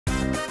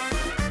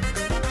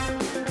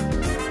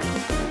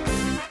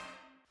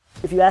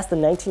If you ask the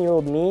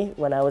 19-year-old me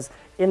when I was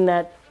in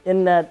that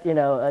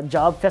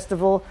job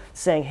festival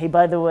saying, hey,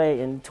 by the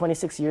way, in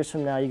 26 years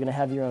from now, you're going to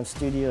have your own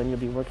studio and you'll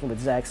be working with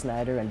Zack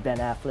Snyder and Ben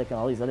Affleck and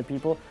all these other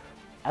people,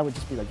 I would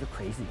just be like, you're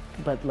crazy.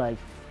 But like,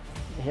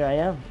 here I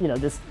am,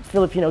 this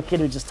Filipino kid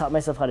who just taught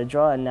myself how to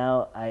draw, and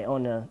now I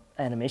own an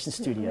animation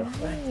studio.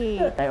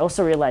 Right. I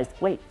also realized,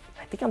 wait,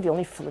 I think I'm the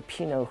only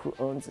Filipino who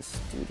owns a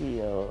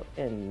studio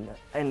and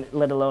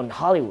let alone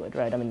Hollywood,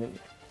 right? I mean,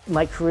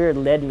 my career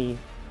led me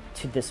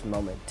to this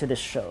moment, to this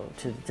show,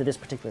 to this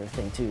particular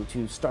thing,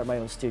 to start my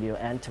own studio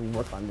and to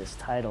work on this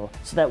title,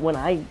 so that when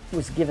I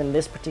was given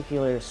this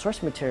particular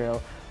source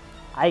material,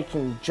 I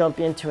can jump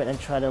into it and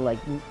try to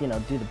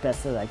do the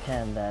best that I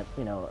can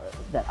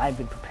that I've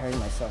been preparing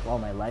myself all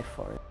my life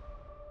for.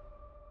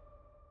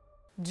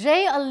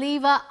 Jay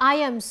Oliva, I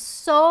am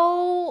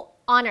so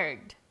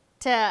honored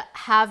to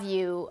have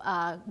you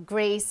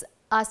grace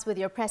us with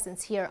your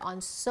presence here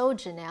on So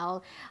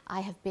Janelle. I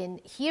have been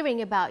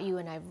hearing about you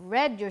and I've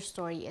read your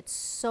story. It's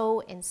so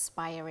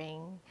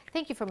inspiring.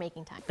 Thank you for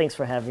making time. Thanks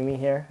for having me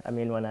here. I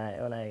mean, when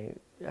I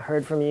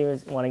heard from you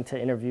wanting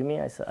to interview me,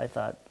 I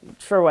thought,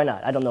 sure, why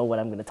not? I don't know what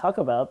I'm going to talk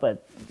about,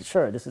 but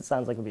sure,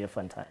 sounds like it'll be a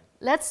fun time.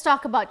 Let's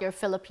talk about your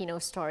Filipino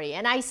story.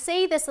 And I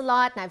say this a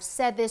lot, and I've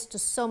said this to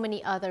so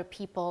many other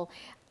people.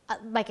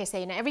 Like I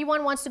say,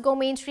 everyone wants to go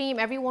mainstream,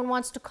 everyone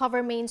wants to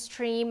cover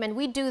mainstream, and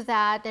we do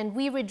that, and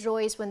we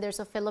rejoice when there's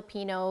a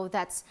Filipino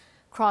that's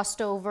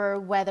crossed over,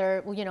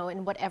 whether,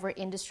 in whatever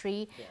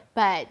industry. Yeah.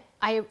 But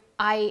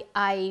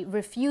I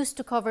refuse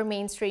to cover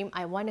mainstream.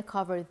 I want to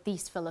cover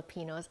these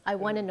Filipinos. I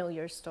want to know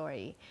your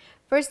story.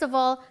 First of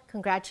all,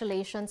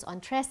 congratulations on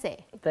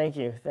Trese. Thank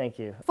you, thank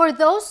you. For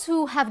those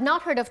who have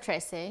not heard of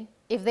Trese,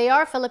 if they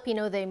are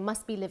Filipino, they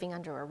must be living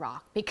under a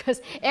rock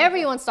because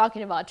everyone's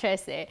talking about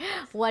Trese.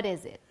 What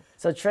is it?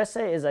 So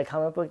Trese is a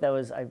comic book that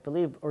was, I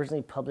believe,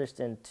 originally published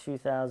in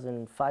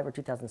 2005 or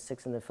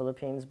 2006 in the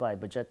Philippines by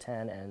Budjette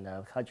and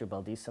Kajo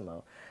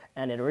Baldisimo.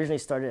 And it originally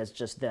started as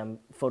just them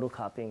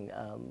photocopying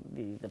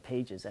the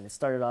pages. And it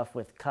started off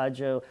with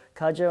Kajo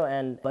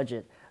and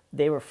Budjette.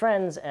 They were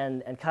friends,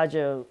 and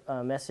Kajo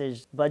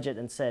messaged Budjette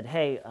and said,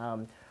 hey,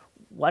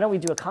 why don't we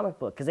do a comic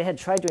book? Because they had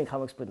tried doing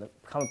comic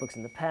books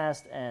in the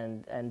past,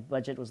 and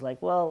Budjette was like,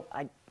 well,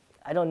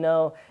 I don't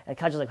know. And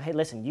Kajo's like, hey,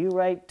 listen, you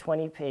write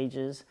 20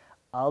 pages,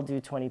 I'll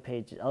do 20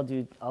 pages.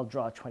 I'll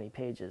draw 20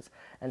 pages,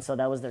 and so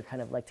that was their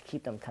kind of to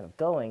keep them kind of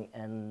going.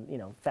 And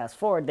fast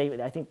forward,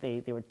 I think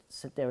they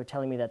were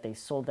telling me that they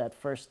sold that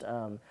first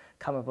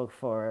comic book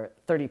for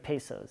 30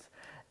 pesos,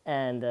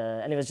 and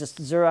it was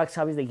just Xerox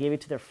copies. They gave it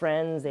to their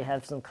friends. They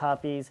had some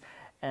copies,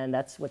 and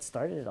that's what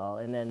started it all.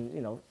 And then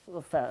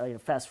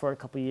fast forward a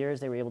couple of years,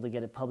 they were able to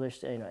get it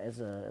published as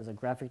a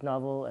graphic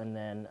novel. And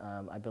then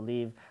I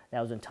believe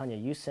that was when Tanya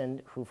Yusin,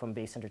 who from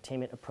Base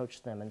Entertainment,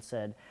 approached them and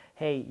said,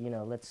 hey,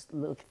 let's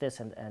look at this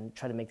and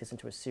try to make this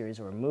into a series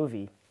or a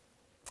movie.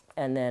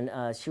 And then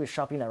she was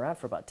shopping that around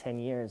for about 10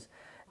 years.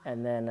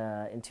 And then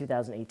in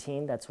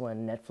 2018, that's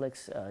when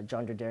Netflix,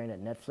 John Darren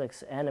at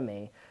Netflix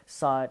Anime,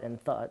 saw it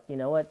and thought, you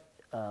know what,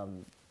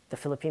 the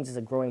Philippines is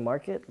a growing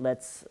market.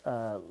 Let's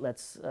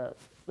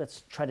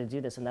try to do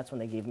this. And that's when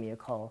they gave me a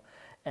call.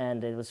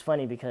 And it was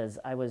funny because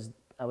I was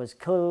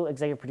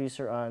co-executive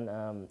producer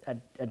on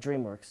at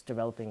DreamWorks,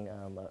 developing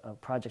a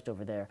project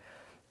over there.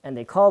 And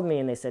they called me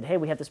and they said, hey,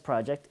 we have this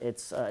project.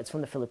 It's from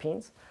the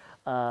Philippines.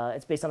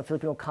 It's based on a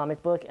Filipino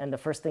comic book. And the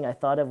first thing I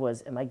thought of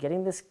was, am I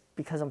getting this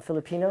because I'm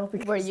Filipino?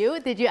 Because were you?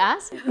 Did you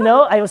ask?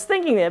 No, I was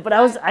thinking it, but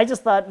I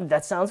just thought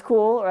that sounds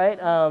cool, right?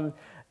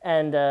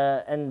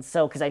 And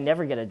so, because I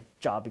never get a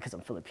job because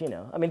I'm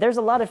Filipino. I mean, there's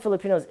a lot of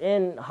Filipinos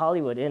in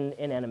Hollywood, in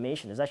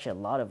animation. There's actually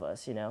a lot of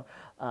us,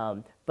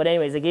 But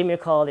anyways, they gave me a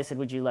call. They said,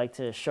 would you like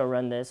to show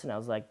run this? And I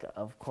was like,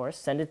 of course.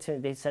 Send it to me.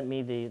 They sent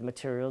me the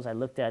materials. I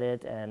looked at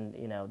it, and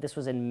this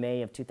was in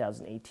May of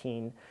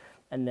 2018.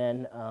 And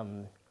then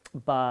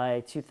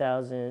by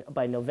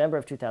November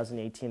of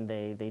 2018,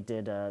 they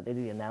did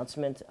the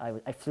announcement.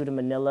 I flew to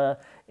Manila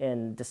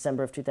in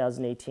December of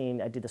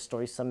 2018. I did the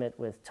story summit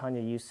with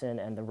Tanya Yusin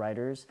and the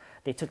writers.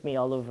 They took me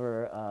all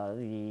over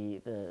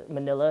the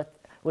Manila,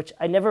 which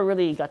I never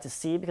really got to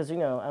see because I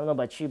don't know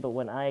about you, but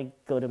when I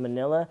go to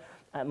Manila,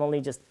 I'm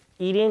only just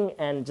eating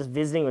and just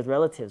visiting with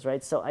relatives,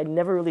 right? So I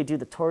never really do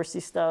the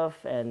touristy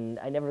stuff, and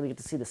I never really get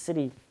to see the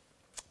city.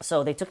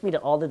 So they took me to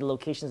all the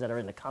locations that are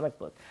in the comic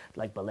book,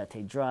 like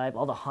Balete Drive,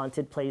 all the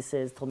haunted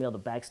places, told me all the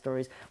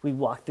backstories. We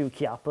walked through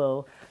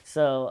Quiapo.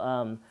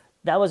 So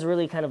that was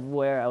really kind of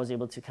where I was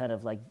able to kind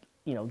of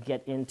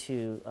get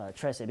into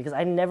Trese, because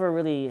I never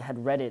really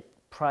had read it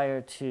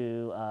prior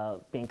to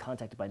being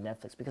contacted by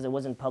Netflix, because it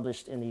wasn't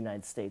published in the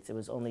United States. It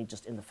was only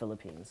just in the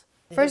Philippines.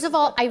 First of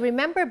all, I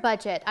remember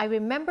Budjette. I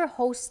remember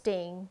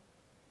hosting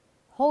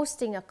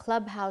a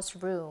clubhouse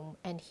room,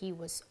 and he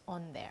was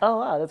on there. Oh,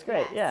 wow, that's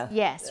great. Yes.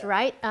 Yeah. Yes, yeah.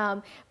 Right?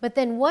 But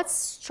then what's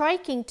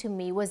striking to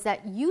me was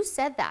that you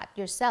said that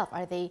yourself.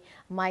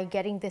 Am I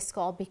getting this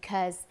call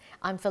because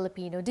I'm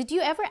Filipino? Did you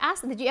ever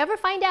ask? Did you ever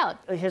find out?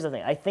 Here's the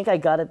thing. I think I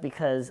got it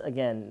because,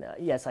 again,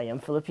 yes, I am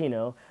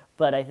Filipino,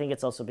 but I think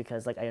it's also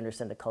because like I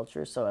understand the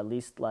culture, so at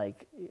least like,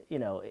 you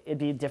know, it'd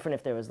be different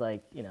if there was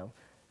like, you know,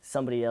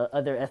 somebody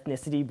other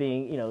ethnicity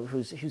being, you know,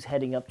 who's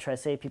heading up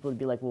Trese. People would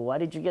be like, well, why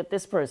did you get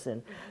this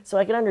person? So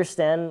I can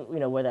understand, you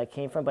know, where that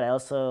came from, but I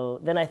also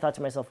then I thought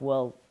to myself,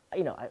 well,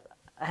 you know,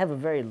 I have a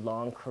very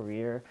long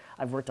career.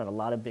 I've worked on a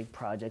lot of big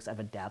projects.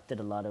 I've adapted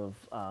a lot of,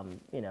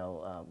 you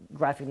know,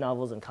 graphic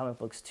novels and comic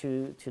books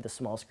to the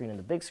small screen and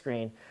the big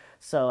screen.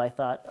 So I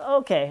thought,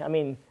 okay, I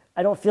mean,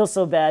 I don't feel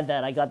so bad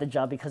that I got the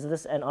job because of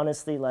this. And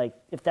honestly, like,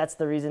 if that's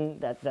the reason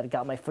that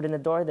got my foot in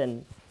the door,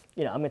 then,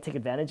 you know, I'm gonna take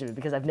advantage of it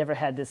because I've never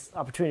had this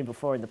opportunity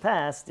before in the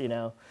past, you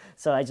know.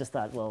 So I just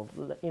thought, well,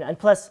 you know, and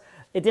plus,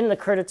 it didn't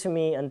occur to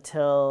me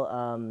until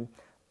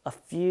a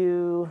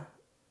few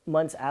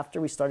months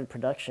after we started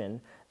production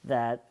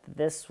that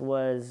this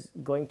was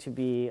going to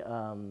be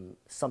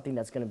something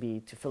that's going to be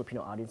to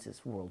Filipino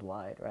audiences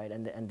worldwide, right?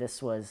 And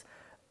this was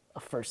a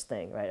first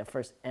thing, right? A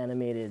first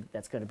animated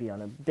that's going to be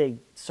on a big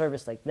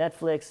service like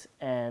Netflix,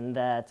 and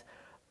that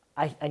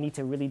I need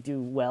to really do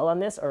well on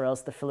this, or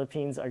else the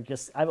Philippines are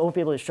just, I won't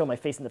be able to show my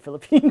face in the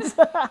Philippines.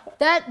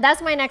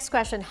 That's my next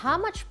question. How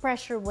much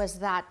pressure was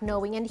that,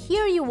 knowing, and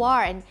here you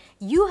are, and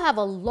you have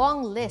a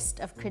long list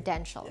of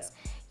credentials.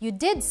 Yeah. You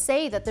did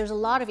say that there's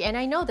a lot of, and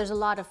I know there's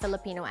a lot of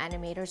Filipino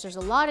animators, there's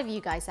a lot of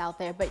you guys out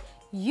there, but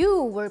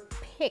you were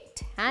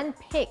picked,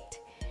 handpicked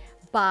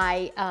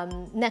by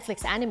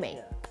Netflix Anime.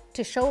 Yeah.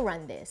 To show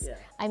run this. Yeah.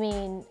 I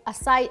mean,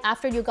 aside,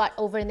 after you got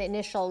over the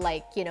initial,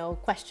 like, you know,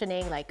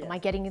 questioning, like, am I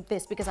getting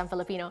this because I'm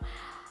Filipino?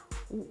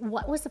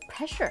 What was the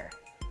pressure?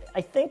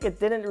 I think it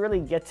didn't really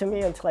get to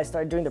me until I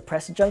started doing the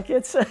press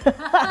junkets.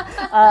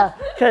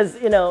 Because,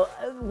 you know,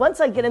 once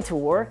I get into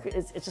work,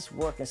 it's just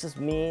work. It's just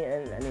me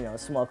and, you know, a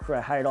small crew.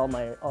 I hired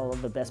all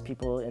of the best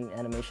people in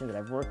animation that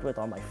I've worked with,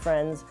 all my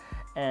friends.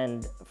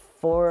 And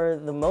for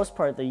the most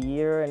part, the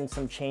year and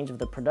some change of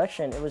the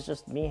production, it was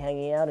just me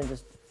hanging out and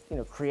just, you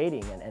know,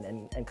 creating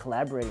and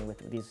collaborating with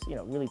these, you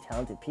know, really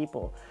talented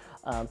people.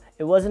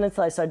 It wasn't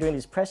until I started doing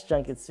these press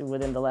junkets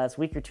within the last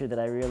week or two that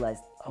I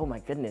realized, oh my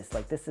goodness,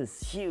 like this is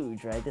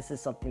huge, right? This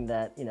is something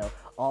that, you know,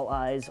 all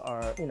eyes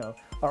are, you know,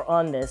 are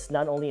on this,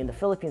 not only in the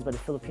Philippines, but the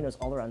Filipinos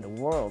all around the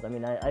world. I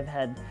mean, I've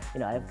had, you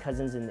know, I have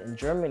cousins in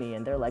Germany,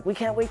 and they're like, we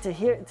can't wait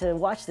to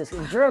watch this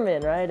in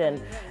German, right?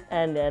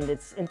 And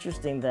it's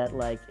interesting that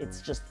like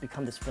it's just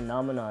become this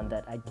phenomenon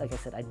that like I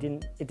said, it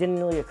didn't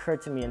really occur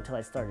to me until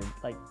I started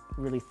like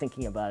really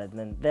thinking about it,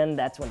 and then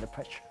that's when the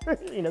pressure,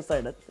 you know,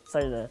 started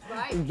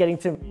right. Getting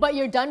to me. But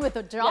you're done with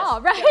the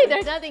job, yes. right? Yeah,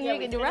 There's nothing you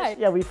can do, right?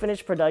 Yeah, we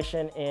finished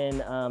production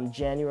in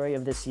January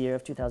of this year,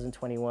 of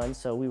 2021.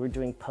 So we were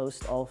doing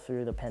post all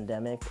through the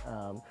pandemic,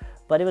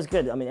 but it was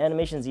good. I mean,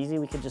 animation's easy.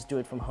 We could just do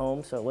it from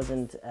home, so it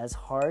wasn't as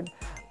hard.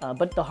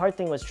 But the hard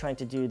thing was trying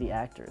to do the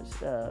actors,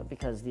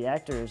 because the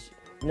actors,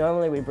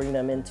 normally we bring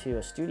them into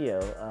a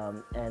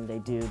studio and they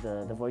do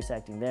the voice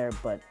acting there,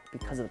 but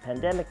because of the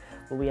pandemic,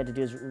 what we had to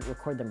do is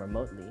record them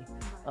remotely.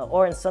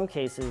 Or in some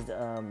cases,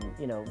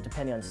 you know,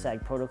 depending on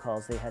SAG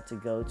protocols, they had to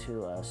go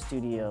to a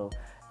studio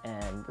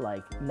and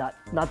like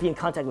not be in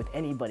contact with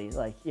anybody,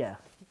 like, yeah.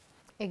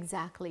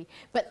 Exactly.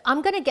 But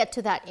I'm going to get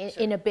to that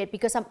in a bit,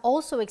 because I'm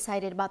also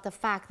excited about the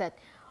fact that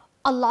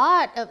a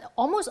lot of,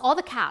 almost all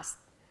the cast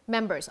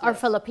members are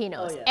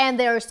Filipinos. And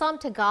there are some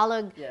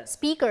Tagalog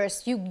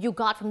speakers you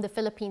got from the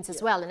Philippines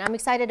as well, and I'm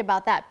excited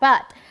about that.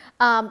 But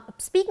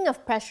speaking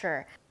of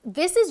pressure,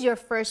 this is your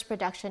first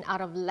production out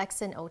of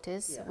Lex and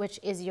Otis, which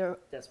is your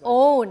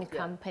own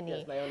company.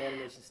 Yes, my own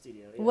animation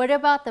studio. What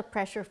about the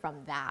pressure from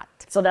that?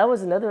 So that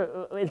was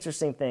another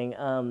interesting thing.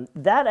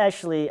 That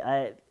actually,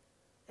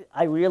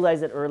 I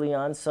realized it early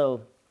on.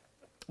 So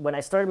when I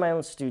started my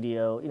own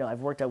studio, you know,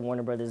 I've worked at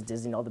Warner Brothers,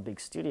 Disney, all the big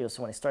studios.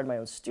 So when I started my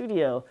own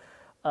studio,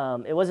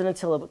 it wasn't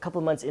until a couple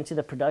of months into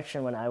the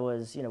production when I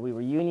was, you know, we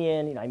were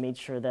union. You know, I made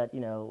sure that,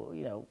 you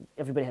know,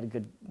 everybody had a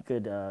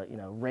good, you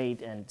know,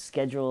 rate and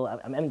schedule.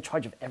 I'm in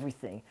charge of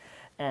everything,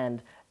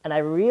 and I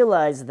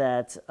realized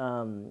that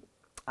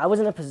I was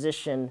in a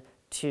position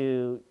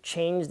to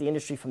change the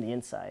industry from the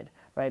inside,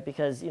 right?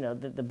 Because, you know,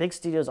 the big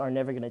studios are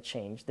never going to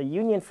change. The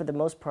union, for the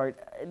most part,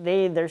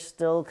 they're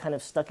still kind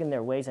of stuck in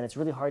their ways, and it's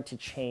really hard to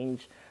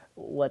change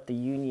what the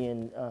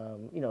union,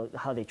 you know,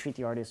 how they treat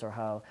the artists, or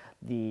how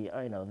the,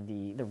 you know,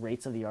 the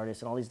rates of the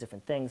artists and all these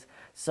different things.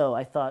 So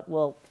I thought,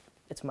 well,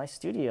 it's my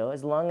studio.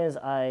 As long as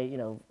I, you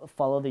know,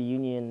 follow the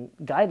union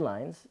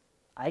guidelines,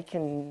 I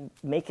can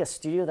make a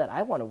studio that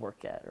I want to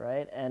work at,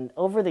 right? And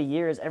over the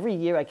years, every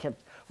year I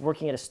kept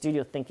working at a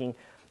studio thinking,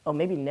 oh,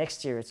 maybe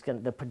next year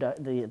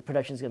the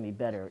production is going to be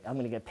better. I'm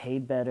going to get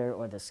paid better,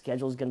 or the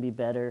schedule is going to be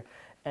better.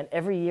 And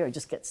every year it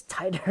just gets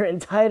tighter and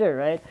tighter,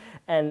 right?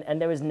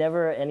 And there was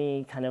never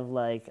any kind of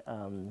like,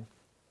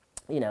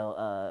 you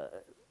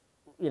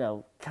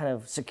know, kind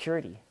of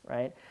security,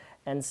 right?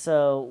 And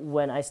so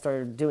when I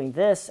started doing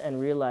this and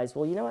realized,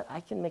 well, you know what, I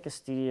can make a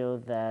studio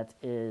that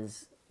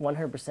is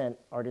 100%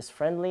 artist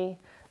friendly.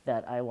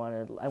 That I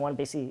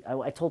basically,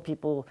 I told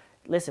people,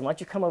 listen, why don't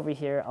you come over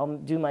here? I'll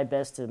do my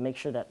best to make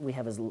sure that we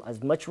have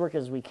as much work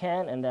as we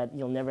can, and that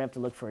you'll never have to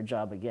look for a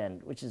job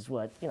again. Which is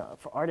what, you know,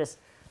 for artists,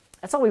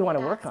 that's all we want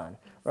to work on,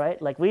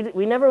 right? Like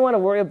we never want to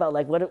worry about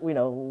like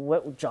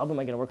what job am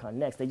I going to work on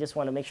next. They just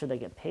want to make sure they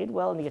get paid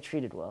well and they get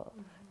treated well,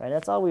 right?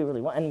 That's all we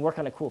really want, and work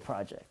on a cool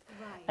project.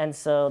 Right. And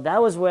so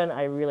that was when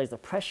I realized the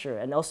pressure.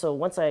 And also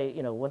once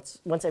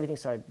once everything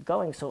started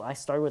going, so I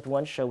started with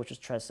one show, which was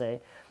Trese,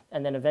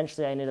 and then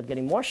eventually I ended up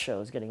getting more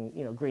shows, getting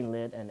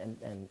greenlit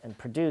and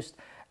produced.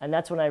 And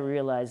that's when I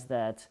realized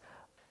that,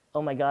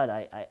 oh my God,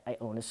 I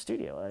own a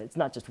studio. It's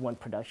not just one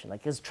production.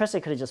 Like, because Trese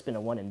could have just been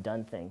a one and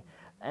done thing.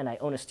 And I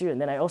own a studio.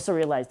 And then I also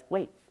realized,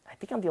 wait, I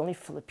think I'm the only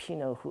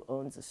Filipino who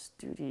owns a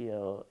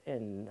studio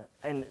and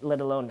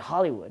let alone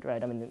Hollywood,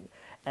 right? I mean,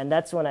 and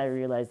that's when I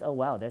realized, oh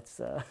wow,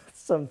 that's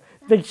some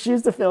big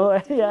shoes to fill.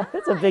 Right? Yeah,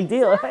 it's a big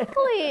deal.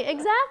 Exactly, right?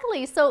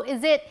 Exactly.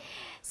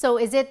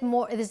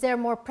 Is there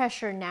more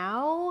pressure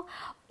now,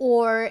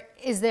 or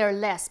is there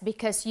less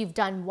because you've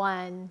done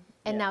one?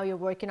 And now you're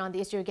working on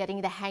this, you're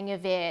getting the hang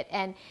of it.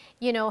 And,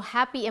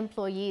 happy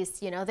employees,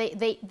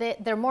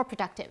 they're more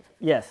productive.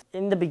 Yes.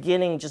 In the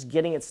beginning, just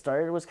getting it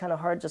started was kind of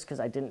hard just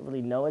because I didn't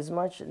really know as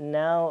much.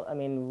 Now, I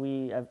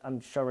mean, I'm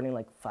showrunning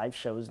like 5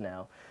 shows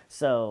now.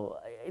 So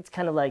it's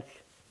kind of like,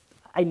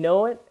 I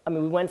know it. I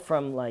mean, we went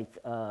from like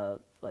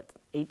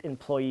 8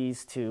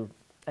 employees to,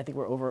 I think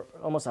we're over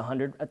almost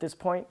 100 at this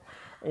point.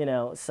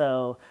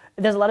 So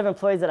there's a lot of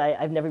employees that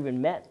I've never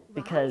even met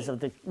because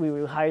of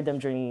we hired them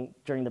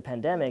during the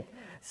pandemic.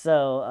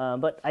 So,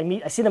 but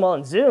I see them all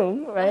on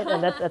Zoom, right?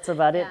 And that's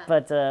about it.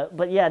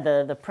 But yeah,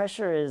 the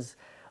pressure is,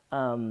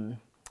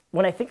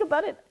 when I think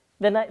about it,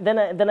 then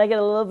I get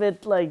a little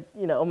bit like,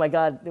 oh my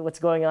God, what's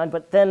going on?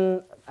 But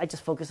then I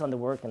just focus on the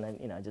work and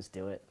then, I just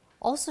do it.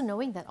 Also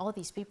knowing that all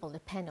these people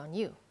depend on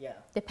you,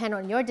 depend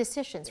on your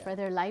decisions for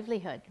their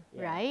livelihood,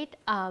 right?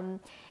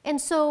 And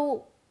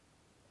so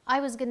I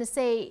was going to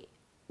say,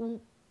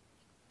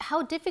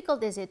 how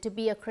difficult is it to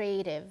be a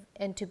creative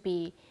and to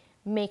be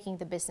making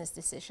the business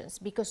decisions?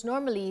 Because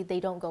normally they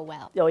don't go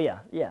well. Oh yeah,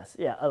 yes,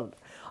 yeah.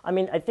 I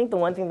mean, I think the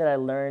one thing that I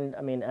learned,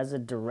 I mean, as a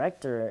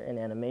director in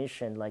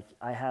animation, like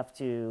I have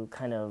to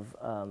kind of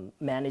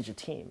manage a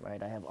team,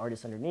 right? I have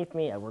artists underneath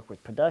me, I work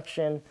with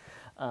production.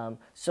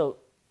 So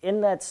in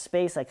that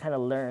space, I kind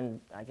of learned,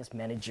 I guess,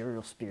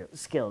 managerial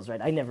skills, right?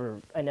 I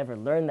never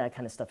learned that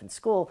kind of stuff in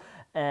school,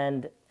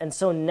 and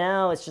so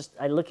now it's just,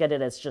 I look at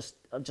it as just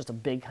a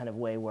big kind of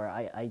way where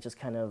I just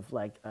kind of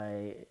like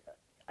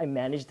I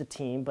manage the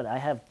team, but I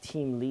have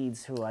team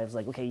leads who I was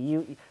like, okay,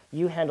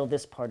 you handle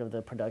this part of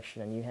the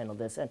production and you handle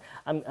this, and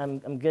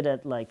I'm good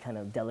at like kind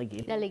of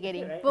delegating.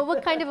 Delegating, right? But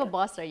what kind of a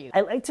boss are you?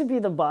 I like to be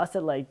the boss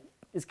that like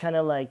is kind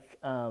of like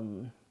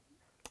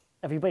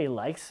everybody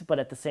likes, but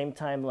at the same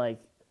time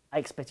like, I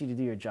expect you to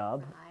do your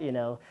job,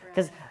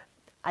 because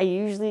I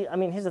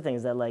mean, here's the thing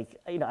is that like,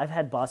 I've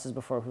had bosses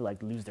before who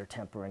like lose their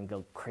temper and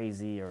go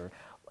crazy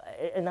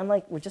and I'm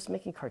like, we're just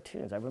making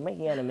cartoons, right? We're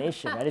making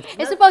animation, right?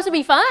 It's supposed to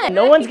be fun.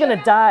 No one's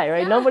gonna die,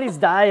 right? Nobody's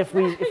die if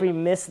we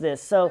miss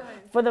this. So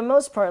for the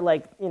most part,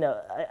 like,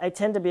 I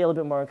tend to be a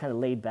little bit more kind of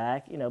laid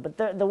back, but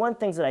the one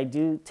things that I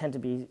do tend to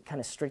be kind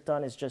of strict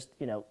on is just,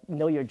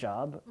 know your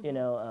job.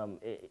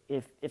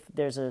 If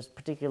there's a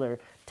particular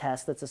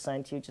task that's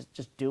assigned to you,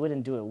 just do it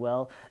and do it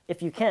well.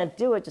 If you can't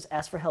do it, just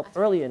ask for help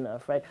early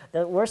enough, right?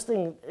 The worst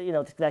thing,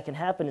 that can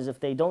happen is if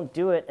they don't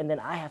do it and then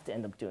I have to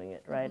end up doing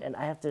it, right? And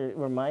I have to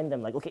remind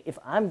them like, okay, if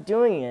I'm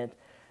doing it,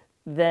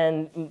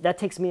 then that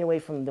takes me away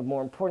from the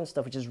more important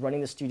stuff, which is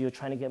running the studio,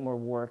 trying to get more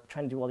work,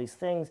 trying to do all these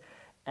things.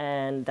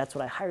 And that's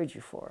what I hired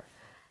you for.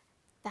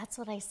 That's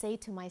what I say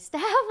to my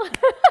staff.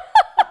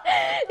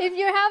 If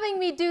you're having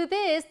me do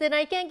this, then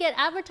I can't get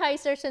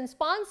advertisers and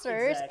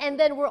sponsors, and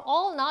then we're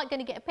all not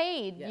going to get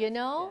paid,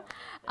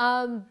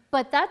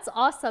 But that's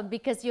awesome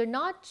because you're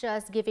not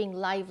just giving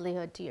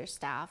livelihood to your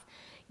staff.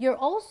 You're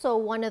also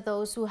one of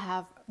those who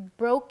have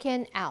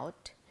broken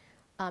out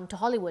to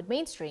Hollywood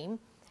mainstream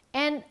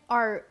and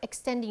are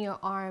extending your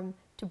arm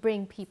to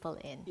bring people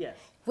in. Yes.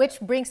 Which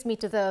brings me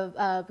to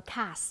the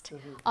cast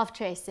of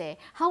Trese.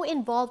 How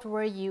involved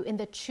were you in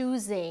the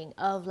choosing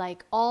of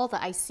like all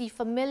the, I see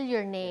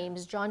familiar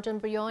names,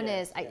 JonJon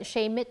Briones,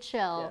 Shay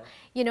Mitchell,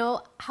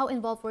 how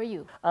involved were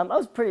you? I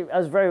was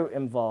very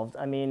involved.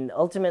 I mean,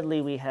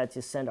 ultimately we had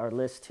to send our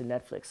list to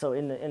Netflix. So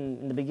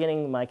in the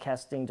beginning, my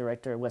casting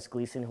director, Wes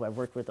Gleason, who I've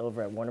worked with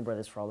over at Warner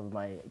Brothers for all of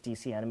my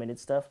DC animated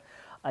stuff,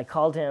 I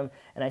called him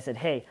and I said,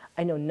 hey,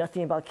 I know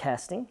nothing about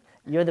casting.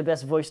 You're the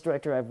best voice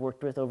director I've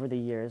worked with over the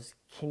years.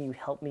 Can you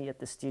help me at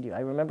the studio? I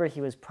remember he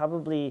was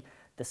probably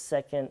the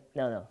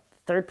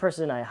third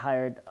person I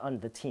hired on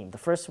the team. The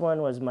first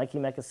one was Mikey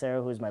Mecasero,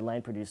 who was my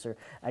line producer.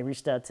 I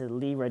reached out to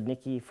Lee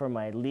Rudnicki for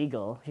my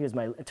legal. He was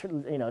my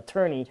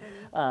attorney,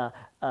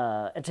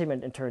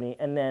 entertainment attorney.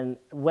 And then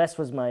Wes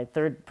was my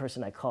third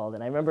person I called.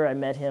 And I remember I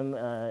met him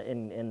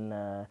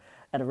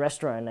at a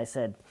restaurant, and I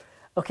said,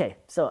 okay,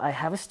 so I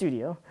have a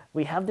studio.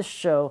 We have this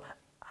show.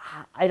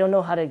 I don't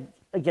know how to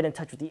get in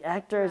touch with the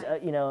actors,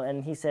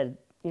 and he said,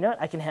 you know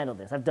what, I can handle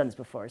this. I've done this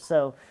before.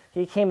 So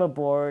he came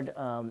aboard,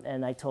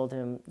 and I told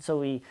him.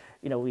 So I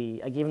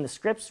gave him the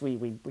scripts.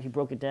 He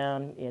broke it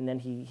down, and then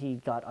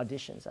he got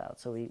auditions out.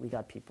 So we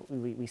got people.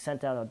 We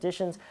sent out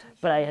auditions.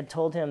 But I had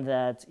told him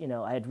that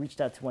I had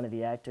reached out to one of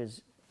the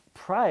actors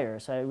prior.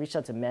 So I reached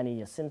out to Manny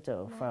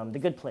Jacinto from The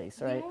Good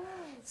Place, right? Yes.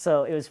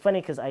 So it was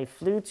funny because I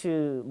flew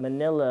to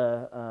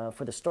Manila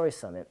for the Story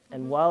Summit,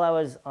 and while I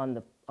was on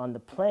the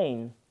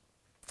plane.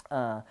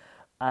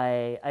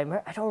 I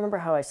don't remember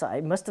how I saw.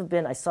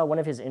 I saw one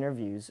of his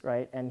interviews,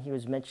 right? And he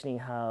was mentioning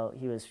how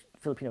he was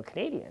Filipino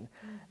Canadian,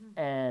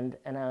 and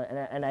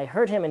I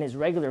heard him in his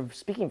regular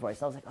speaking voice.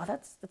 And I was like, oh,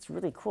 that's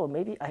really cool.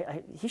 Maybe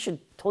he should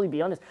totally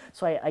be on this.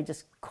 So I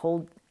just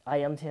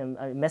IM'd him.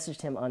 I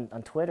messaged him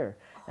on Twitter,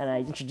 and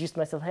I introduced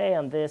myself. Hey,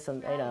 I'm this.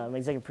 I'm an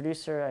executive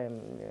producer.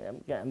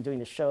 I'm doing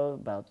the show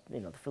about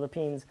the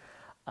Philippines.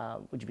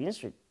 Would you be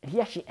interested? And he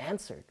actually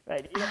answered,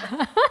 right?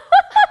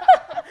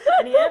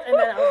 And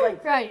then I was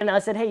like, right. And I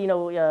said, hey,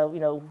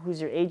 who's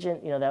your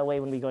agent? That way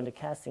when we go into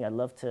casting, I'd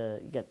love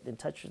to get in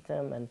touch with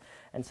them.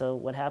 And so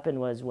what happened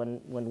was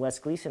when Wes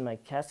Gleason, my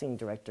casting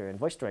director and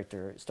voice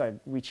director,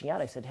 started reaching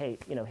out, I said, hey,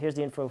 here's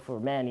the info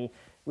for Manny.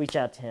 Reach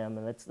out to him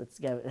and let's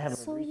have.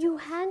 So you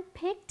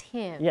handpicked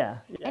him. Yeah.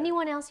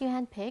 Anyone else you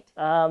handpicked?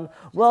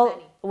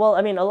 Well,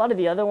 I mean, a lot of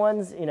the other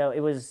ones,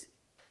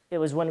 it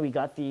was when we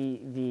got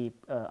the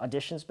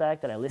auditions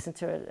back that I listened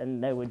to it,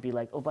 and they would be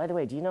like, oh, by the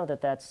way, do you know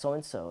that that's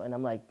so-and-so? And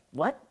I'm like,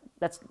 what?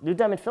 That's new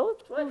Diamond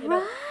Phillips? What?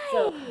 Right.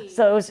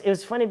 So it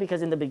was funny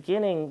because in the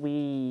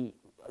beginning,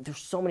 there's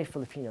so many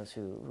Filipinos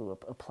who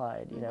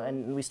applied,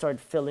 and we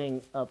started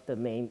filling up the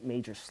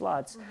major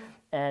slots.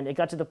 And it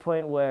got to the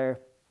point where,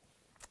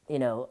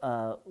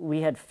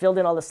 we had filled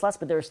in all the slots,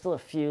 but there were still a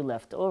few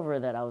left over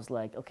that I was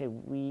like, okay,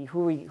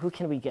 who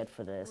can we get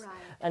for this? Right.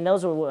 And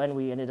those were when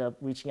we ended up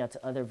reaching out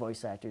to other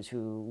voice actors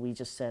who we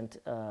just sent,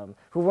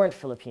 who weren't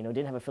Filipino,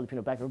 didn't have a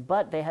Filipino background,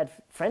 but they had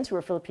friends who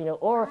were Filipino,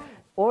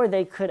 or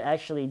they could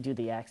actually do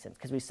the accent,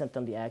 because we sent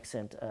them the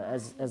accent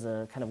as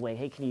a kind of way,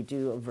 hey, can you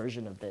do a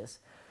version of this?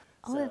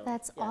 Oh, so,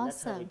 that's awesome.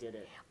 That's how we did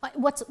it.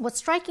 What's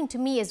striking to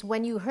me is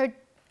when you heard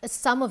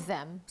some of the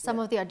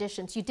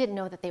auditions, you didn't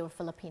know that they were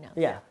Filipino.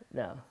 Yeah,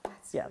 no.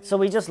 So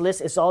we just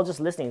it's all just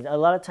listening. A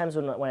lot of times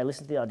when I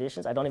listen to the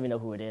auditions, I don't even know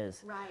who it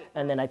is. Right.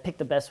 And then I pick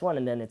the best one,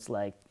 and then it's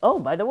like, oh,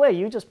 by the way,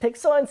 you just picked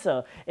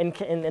so-and-so. In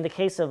the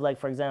case of, like,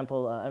 for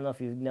example, I don't know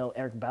if you know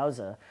Eric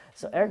Bauza.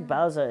 So Eric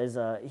Bauza is,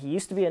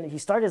 he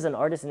started as an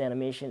artist in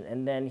animation,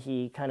 and then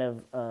he kind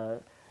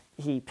of,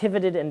 he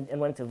pivoted and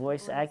went into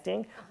voice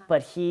acting,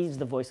 but he's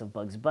the voice of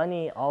Bugs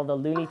Bunny, all the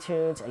Looney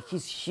Tunes. Like,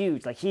 he's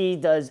huge. Like, he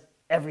does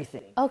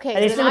everything. Okay,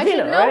 and he's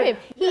Filipino, right?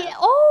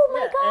 Oh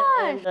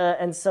my gosh!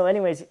 And so,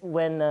 anyways,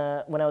 when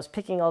I was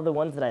picking all the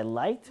ones that I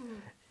liked,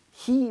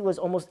 he was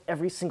almost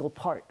every single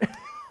part.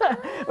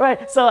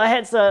 Right. So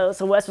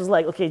Wes was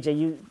like, okay,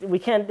 Jay, we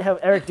can't have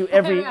Eric do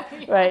every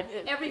right.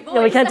 Every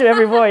voice. We can't do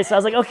every voice. So I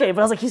was like, okay,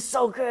 but I was like, he's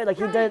so good. Like,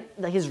 he did.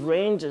 Like, his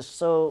range is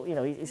so,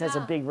 he has a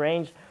big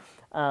range.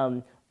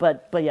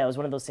 But yeah, it was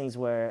one of those things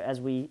where as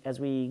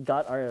we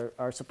got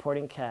our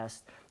supporting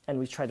cast, and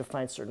we tried to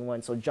find certain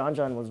ones. So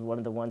JonJon was one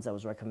of the ones that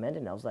was recommended,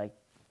 and I was like,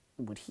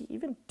 would he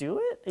even do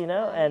it?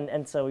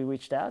 And so we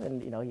reached out,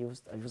 and he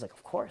was like,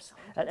 of course.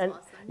 And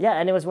awesome. Yeah,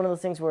 and it was one of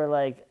those things where,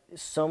 like,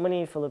 so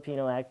many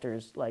Filipino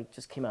actors, like,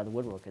 just came out of the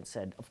woodwork and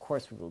said, of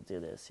course we will do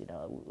this,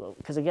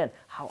 because again,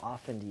 how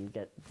often do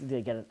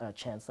they get a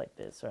chance like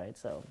this, right?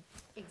 So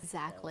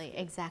exactly.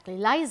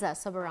 Liza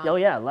Soberano. Oh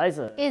yeah,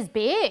 Liza is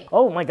big.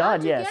 Oh my God,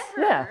 How'd yes.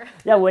 You get her?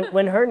 Yeah.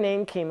 When her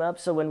name came up,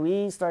 so when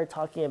we started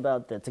talking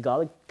about the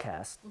Tagalog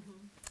cast,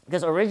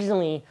 because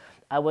originally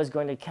I was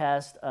going to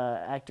cast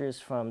actors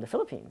from the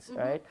Philippines,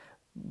 right?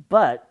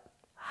 But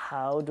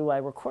how do I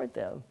record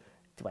them?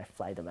 Do I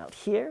fly them out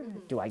here?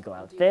 Do I go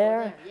out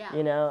there? Yeah.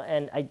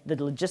 And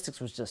the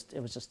logistics was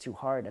just too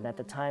hard. And at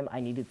the time, I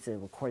needed to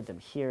record them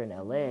here in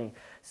LA.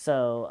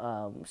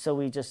 So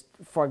we just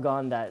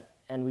foregone that,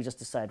 and we just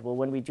decided, well,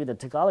 when we do the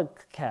Tagalog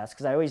cast,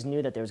 because I always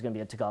knew that there was going to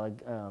be a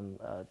Tagalog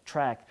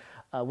track,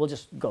 we'll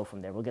just go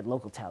from there. We'll get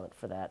local talent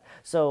for that.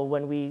 So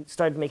when we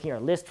started making our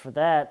list for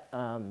that,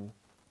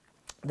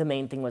 the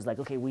main thing was like,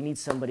 okay, we need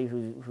somebody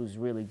who's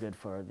really good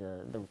for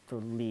the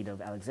lead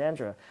of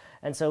Alexandra.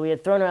 And so we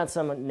had thrown around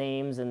some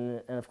names,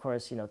 and of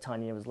course,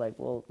 Tanya was like,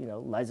 well,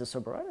 Liza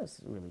Soberano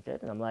is really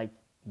good. And I'm like,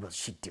 will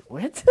she do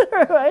it?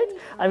 Right?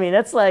 I mean,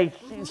 that's like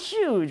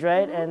huge,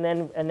 right? And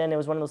then it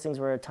was one of those things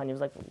where Tanya was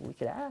like, well, we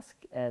could ask,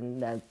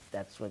 and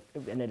that's what,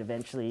 and it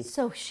eventually.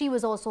 So she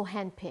was also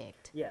handpicked.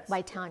 Yes.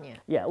 By Tanya.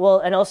 Yeah,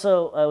 well, and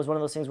also it was one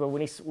of those things where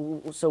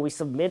we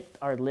submit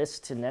our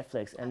list to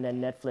Netflix, and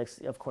then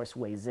Netflix, of course,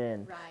 weighs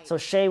in. Right. So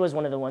Shay was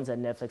one of the ones that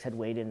Netflix had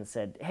weighed in and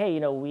said, hey,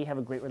 we have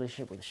a great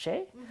relationship with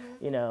Shay.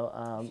 She's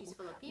Filipino.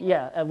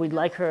 Yeah, and we'd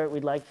like her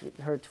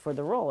for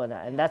the role,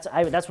 and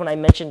that's when I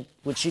mentioned,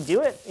 would she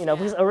do it?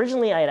 Because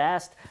originally I had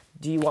asked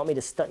do you want me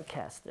to stunt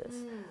cast this,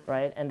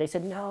 right? And they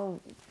said, no,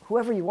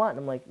 whoever you want.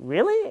 I'm like,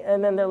 really?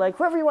 And then they're like,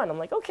 whoever you want. I'm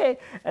like, okay.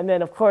 And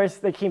then of course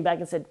they came back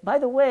and said, by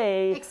the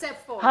way,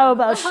 except for how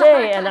about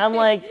Shay? And I'm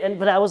like,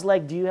 but I was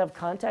like, do you have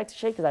contact to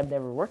Shay? Because I've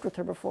never worked with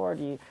her before.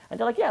 Do you? And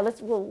they're like, yeah,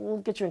 we'll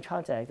get you in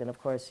contact. And of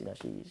course, you know,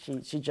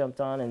 she jumped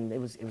on, and it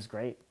was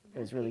great. It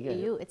was really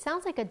good. It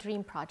sounds like a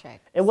dream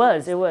project. It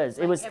was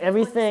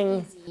everything.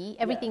 Was easy.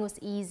 Everything was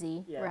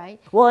easy, right?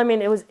 Well, I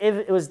mean, it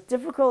was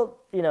difficult,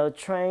 you know,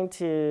 trying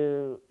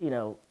to, you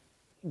know,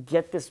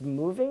 get this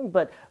moving,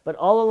 but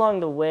all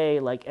along the way,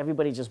 like,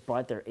 everybody just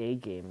brought their A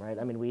game, right?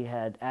 I mean, we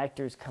had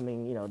actors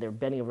coming, you know, they were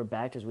bending over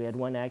backwards. We had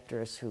one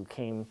actress who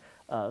came,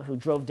 who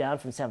drove down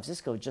from San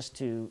Francisco just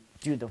to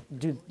do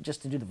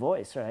the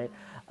voice, right?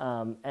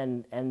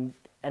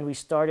 And we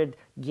started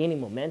gaining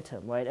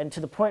momentum, right? And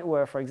to the point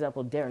where, for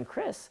example, Darren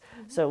Criss,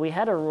 so we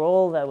had a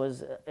role that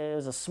was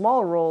a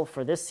small role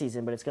for this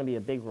season, but it's going to be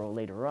a big role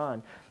later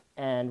on.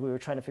 And we were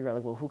trying to figure out,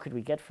 like, well, who could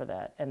we get for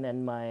that? And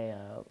then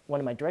one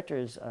of my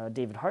directors,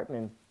 David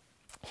Hartman,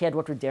 he had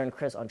worked with Darren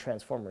Criss on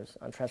Transformers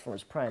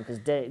Prime, because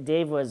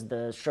Dave was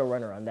the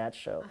showrunner on that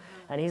show.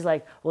 And he's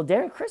like, well,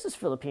 Darren Criss is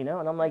Filipino.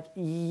 And I'm like,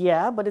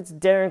 yeah, but it's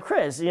Darren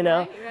Criss, you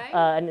know?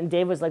 Right. And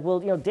Dave was like, well,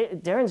 you know,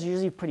 Darren's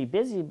usually pretty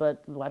busy,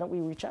 but why don't we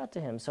reach out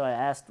to him? So I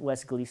asked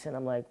Wes Gleason,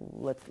 I'm like,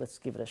 let's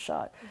give it a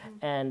shot.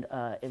 And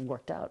it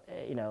worked out.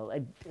 You know,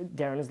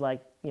 Darren is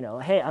like, you know,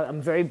 hey,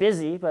 I'm very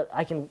busy, but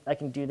I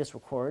can do this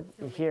record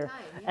here.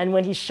 And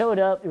when he showed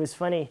up, it was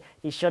funny.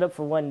 He showed up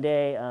for one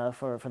day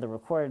for the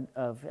record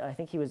of, I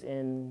think he was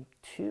in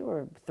 2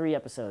 or 3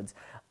 episodes.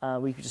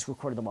 We just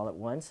recorded them all at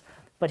once.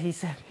 But he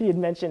said, he had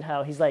mentioned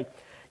how he's like,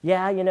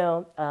 yeah, you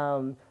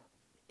know,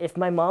 if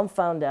my mom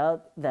found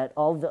out that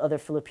all the other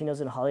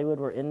Filipinos in Hollywood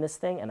were in this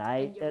thing and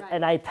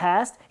I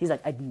passed, he's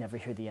like, I'd never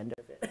hear the end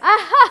of it.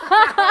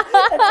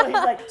 And so he's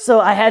like, so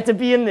I had to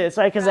be in this,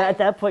 right? Because at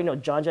that point, you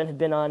know, JonJon had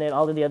been on it,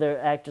 all of the other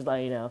actors,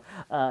 like, you know,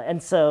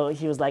 and so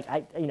he was like,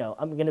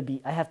 I'm gonna be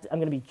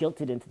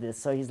guilted into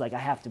this. So he's like, I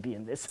have to be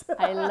in this.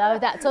 I love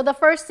that. So the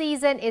first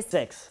season is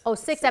 6. Oh,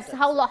 6 episodes.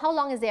 How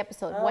long is the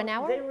episode? 1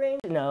 hour? They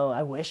range. No,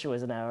 I wish it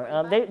was an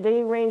hour.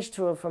 They range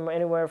from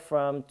anywhere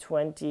from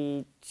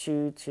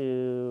 22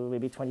 to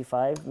maybe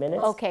 25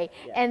 minutes. Okay,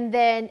 and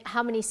then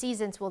how many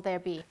seasons will there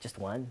be? Just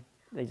one.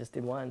 They just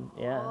did one.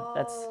 Yeah,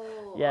 that's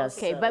yes.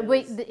 Okay, but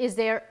wait, is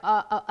there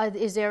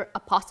a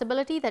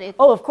possibility that it?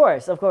 Oh, of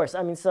course.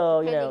 I mean,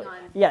 so you know,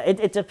 Depending on- yeah,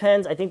 it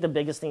depends. I think the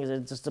biggest thing is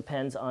it just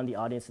depends on the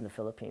audience in the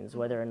Philippines,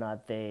 whether or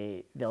not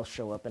they'll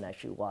show up and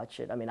actually watch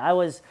it. I mean, I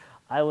was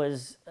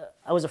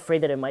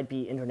afraid that it might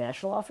be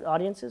international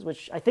audiences,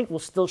 which I think will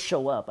still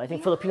show up. I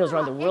think Filipinos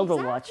around the world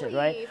will watch it,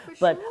 right?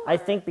 But I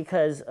think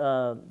because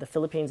the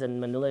Philippines and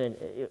Manila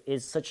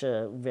is such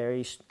a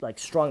very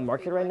strong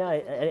market right now,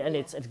 and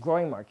it's a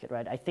growing market,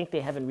 right? I think they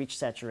haven't reached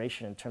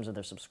saturation in terms of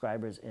their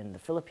subscribers in the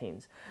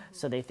Philippines.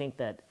 So they think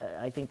that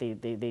I think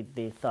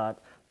they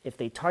thought, if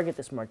they target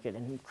this market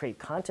and create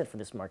content for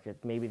this market,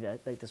 maybe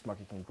that this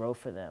market can grow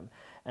for them.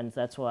 And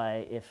that's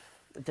why if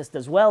this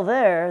does well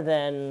there,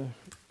 then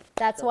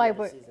that's why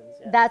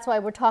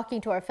we're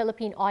talking to our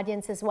Philippine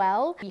audience as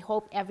well. We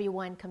hope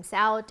everyone comes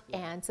out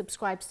and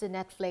subscribes to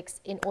Netflix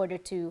in order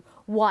to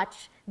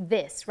watch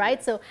this,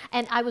 right? So,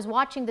 and I was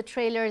watching the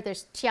trailer.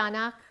 There's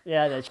Tiyanak.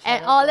 Yeah, there's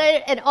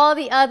Tiyanak. And all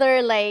the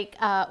other, like,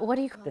 what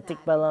do you call the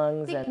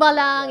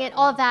Tikbalang and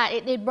all that.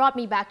 It brought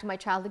me back to my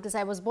childhood because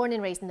I was born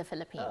and raised in the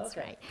Philippines,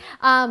 right?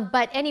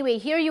 But anyway,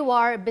 here you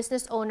are, a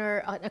business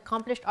owner, an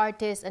accomplished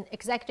artist, an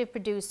executive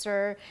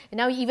producer, and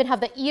now you even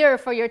have the ear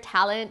for your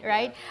talent,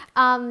 right?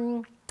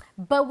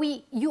 But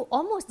you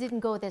almost didn't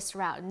go this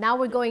route. Now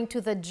we're going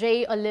to the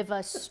J.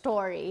 Oliva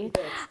story.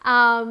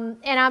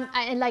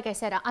 And like I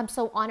said, I'm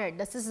so honored.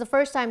 This is the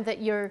first time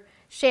that you're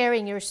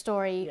sharing your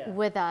story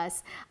with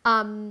us.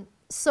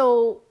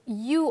 So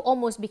you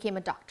almost became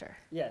a doctor.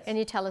 Yes. Can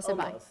you tell us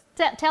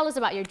tell us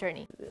about your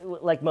journey?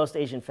 Like most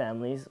Asian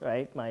families,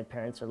 right? My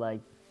parents are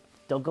like,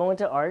 don't go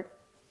into art.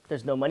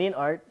 There's no money in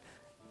art.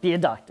 Be a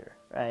doctor,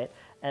 right?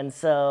 And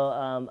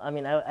so, I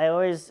mean, I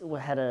always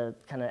had a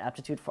kind of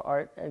aptitude for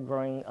art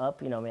growing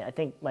up. You know, I mean, I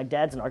think my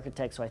dad's an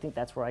architect, so I think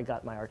that's where I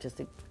got my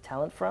artistic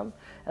talent from.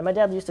 And my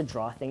dad used to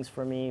draw things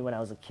for me when I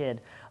was a kid.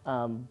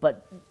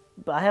 But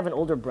I have an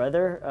older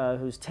brother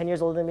who's 10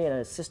 years older than me and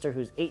a sister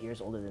who's 8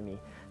 years older than me.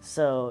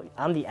 So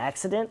I'm the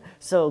accident.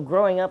 So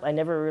growing up, I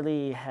never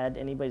really had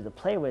anybody to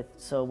play with.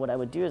 So what I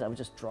would do is I would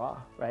just draw,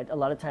 right? A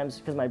lot of times,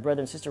 because my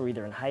brother and sister were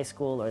either in high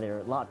school or they were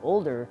a lot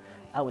older,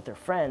 out with their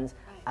friends,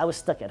 I was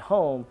stuck at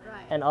home,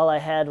 and all I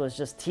had was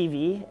just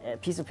TV, a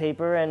piece of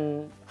paper,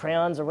 and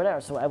crayons or whatever.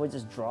 So I would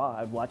just draw.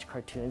 I'd watch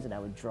cartoons and I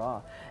would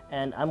draw.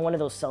 And I'm one of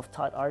those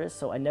self-taught artists,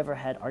 so I never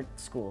had art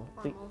school.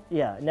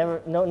 Yeah,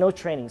 no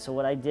training. So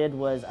what I did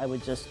was I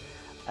would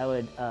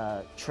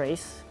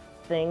trace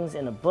things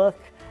in a book,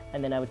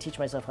 and then I would teach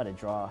myself how to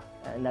draw,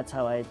 and that's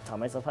how I taught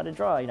myself how to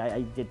draw. You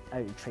know,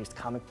 I traced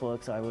comic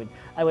books. I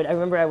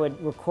remember I would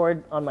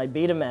record on my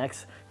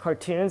Betamax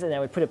cartoons, and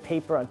I would put a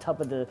paper on top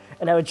of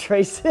and I would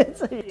trace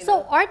it.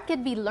 So art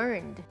could be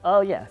learned.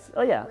 Oh yes,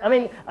 oh yeah.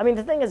 Right. I mean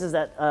the thing is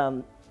that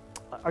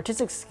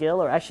artistic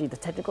skill, or actually the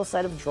technical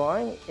side of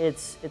drawing,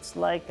 it's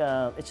like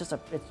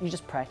you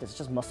just practice. It's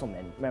just muscle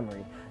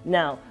memory.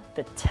 Now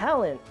the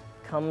talent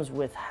comes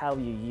with how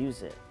you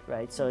use it,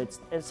 right? So it's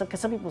because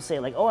some people say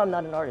like, oh, I'm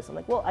not an artist. I'm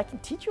like, well, I can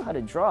teach you how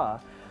to draw,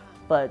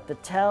 but the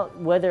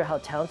how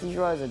talented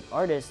you are as an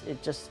artist,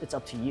 it's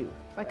up to you.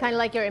 Or kind of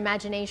like your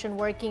imagination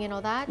working and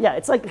all that? Yeah,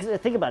 it's like,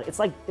 think about it.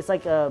 It's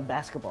like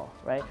basketball,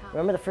 right?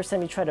 Remember the first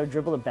time you try to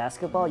dribble a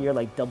basketball, you're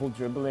like double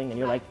dribbling and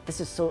you're like, this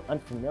is so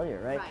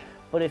unfamiliar, right?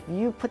 But if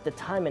you put the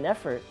time and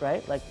effort,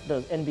 right? Like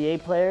those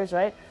NBA players,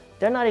 right?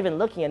 They're not even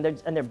looking and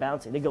they're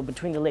bouncing. They go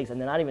between the legs and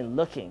they're not even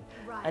looking.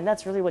 Right. And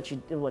that's really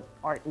what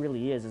art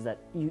really is that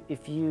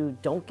if you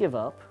don't give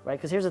up, right?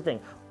 Because here's the thing.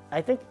 I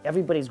think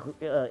everybody's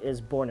is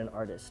born an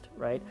artist,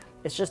 right?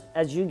 It's just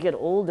as you get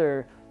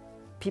older,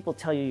 people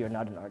tell you you're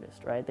not an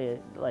artist, right? They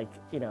like,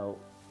 you know,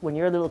 when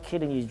you're a little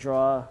kid and you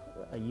draw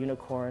a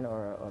unicorn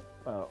or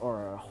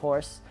a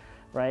horse,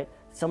 right?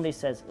 Somebody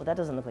says, well, that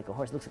doesn't look like a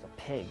horse, it looks like a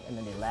pig, and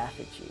then they laugh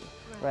at you,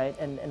 right?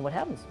 And what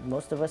happens?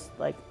 Most of us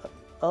like,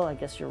 oh, I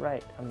guess you're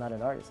right, I'm not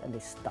an artist, and they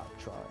stop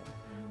drawing,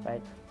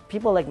 right?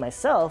 People like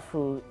myself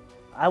who,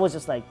 I was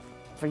just like,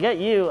 forget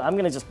you, I'm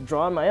gonna just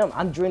draw on my own.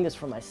 I'm doing this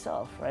for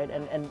myself, right?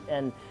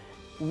 And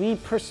we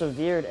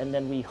persevered and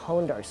then we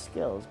honed our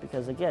skills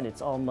because again,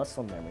 it's all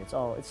muscle memory.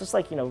 It's just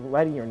like, you know,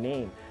 writing your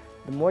name.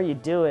 The more you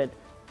do it,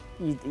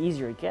 the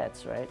easier it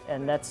gets, right?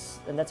 And that's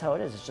how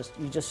it is. It's just,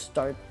 you just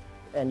start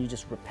and you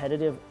just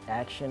repetitive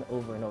action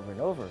over and over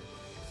and over.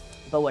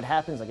 But what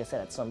happens, like I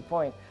said, at some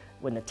point,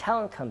 when the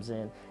talent comes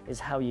in, is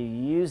how you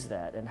use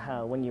that and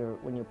how when you're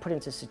put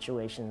into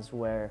situations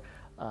where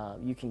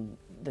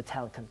the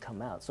talent can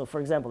come out. So for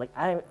example, like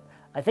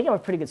I think I'm a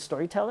pretty good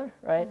storyteller,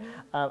 right?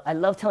 I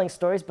love telling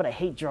stories, but I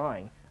hate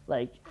drawing.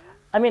 Like,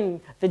 I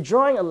mean, the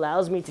drawing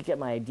allows me to get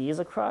my ideas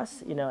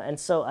across, you know, and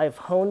so I've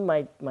honed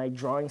my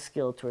drawing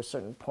skill to a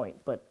certain point,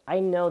 but I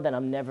know that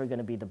I'm never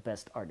gonna be the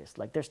best artist.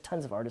 Like there's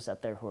tons of artists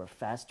out there who are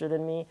faster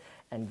than me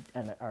and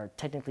are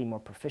technically more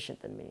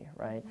proficient than me,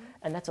 right?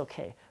 And that's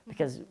okay,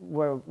 because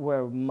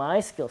where my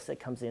skill set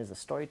comes in is the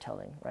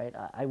storytelling, right?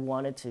 I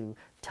wanted to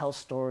tell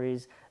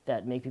stories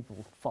that make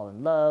people fall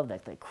in love,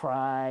 that they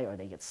cry or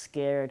they get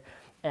scared.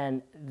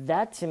 And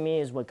that to me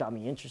is what got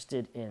me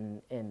interested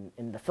in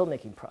the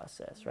filmmaking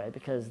process, right?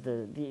 Because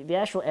the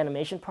actual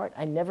animation part,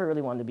 I never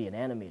really wanted to be an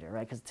animator,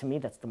 right? Because to me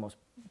that's the most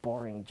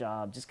boring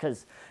job, just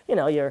because, you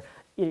know, you're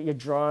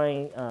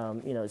drawing,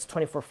 you know, it's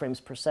 24 frames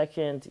per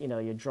second, you know,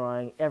 you're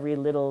drawing every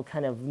little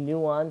kind of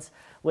nuance,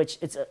 which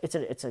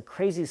it's a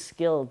crazy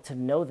skill to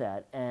know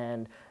that,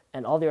 and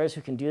all the artists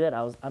who can do that,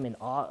 I'm in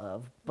awe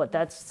of. But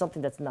that's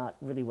something that's not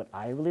really what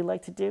I really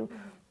like to do.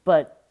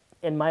 But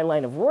in my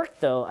line of work,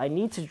 though, I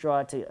need to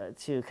draw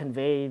to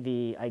convey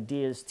the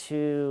ideas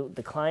to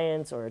the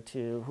clients or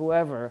to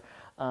whoever.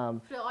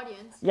 To the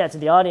audience. Yeah, to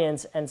the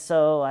audience, and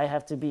so I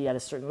have to be at a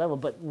certain level.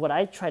 But what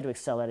I try to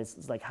excel at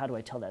is like, how do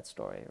I tell that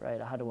story,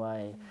 right? How do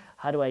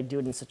I do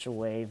it in such a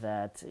way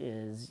that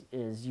is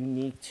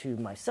unique to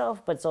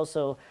myself, but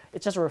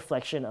it's just a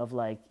reflection of,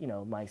 like, you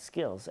know, my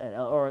skills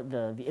or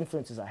the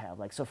influences I have.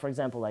 Like, so for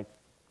example, like,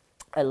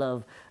 I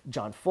love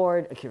John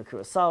Ford, Akira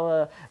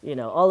Kurosawa, you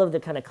know, all of the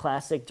kind of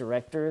classic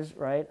directors,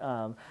 right?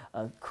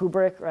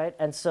 Kubrick, right?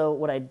 And so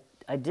what I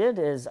did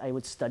is I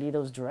would study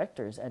those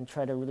directors and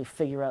try to really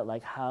figure out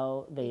like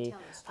how they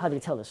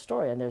tell the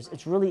story. And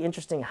it's really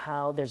interesting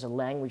how there's a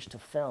language to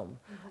film,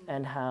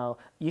 and how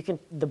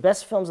the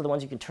best films are the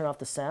ones you can turn off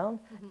the sound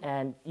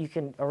and you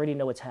can already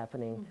know what's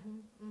happening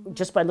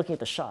just by looking at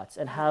the shots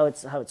and how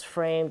it's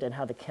framed and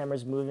how the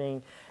camera's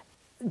moving.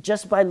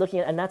 Just by looking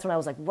at, and that's when I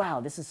was like, wow,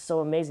 this is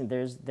so amazing.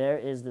 There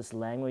is this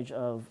language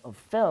of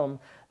film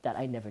that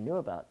I never knew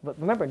about.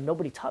 But remember,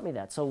 nobody taught me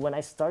that. So when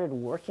I started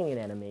working in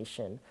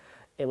animation,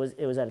 it was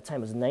at a time,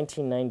 it was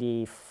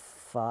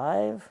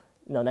 1995,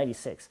 no,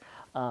 96.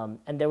 And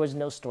there was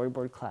no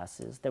storyboard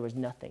classes. There was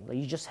nothing. Like,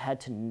 you just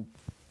had to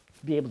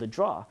be able to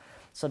draw.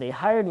 So they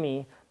hired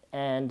me,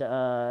 and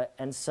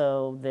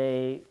so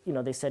they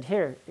said,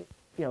 here,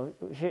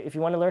 if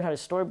you want to learn how to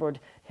storyboard,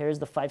 here's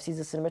the 5 C's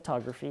of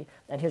cinematography,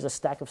 and here's a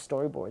stack of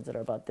storyboards that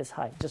are about this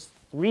high. Just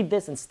read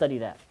this and study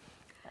that.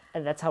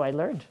 And that's how I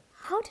learned.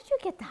 How did you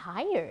get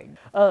hired?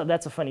 Oh,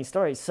 that's a funny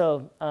story.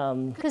 So,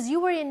 because you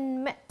were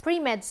in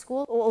pre-med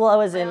school. Well, I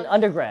was in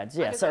undergrads,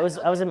 yeah. So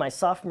I was in my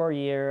sophomore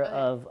year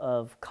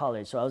of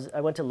college. So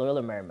I went to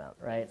Loyola Marymount,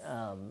 right?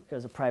 It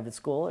was a private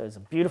school. It was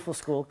a beautiful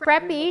school.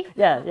 Preppy.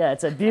 Yeah.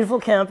 It's a beautiful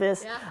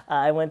campus. Yeah.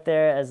 I went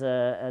there as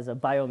a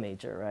bio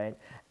major, right?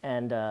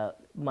 And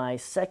my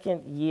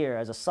second year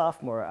as a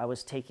sophomore, I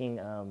was taking.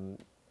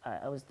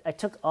 I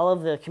took all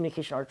of the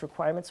communication arts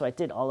requirements, so I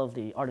did all of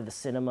the art of the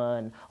cinema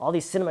and all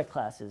these cinema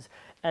classes,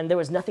 and there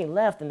was nothing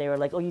left, and they were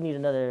like, oh, you need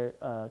another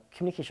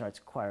communication arts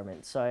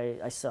requirement. So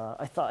I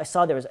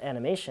saw there was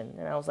animation,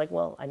 and I was like,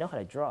 well, I know how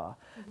to draw,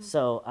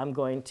 so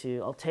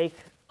I'll take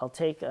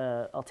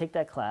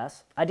that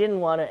class. I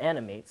didn't want to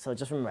animate, so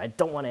just remember, I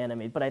don't want to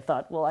animate, but I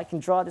thought, well, I can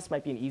draw, this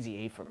might be an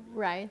easy A for me.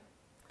 Right.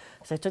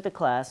 So I took the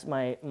class.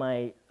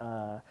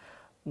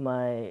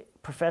 My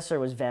professor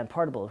was Van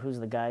Partible, who's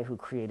the guy who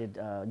created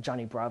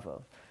Johnny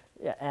Bravo.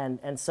 Yeah,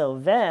 and so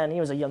Van,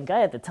 he was a young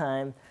guy at the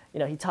time. You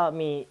know, he taught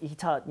me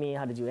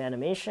how to do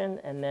animation,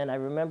 and then I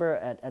remember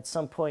at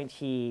some point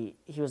he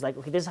was like,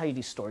 okay, this is how you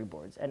do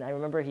storyboards. And I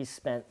remember he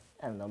spent,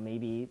 I don't know,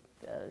 maybe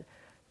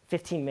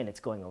 15 minutes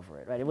going over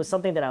it, right? It was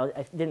something that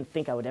I didn't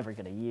think I would ever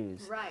get to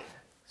use. Right.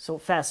 So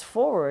fast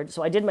forward,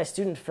 so I did my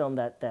student film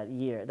that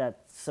year, that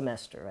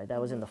semester, right?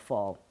 That was in the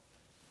fall.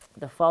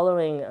 The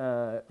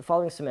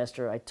following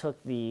semester, I took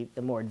the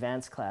more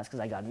advanced class because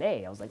I got an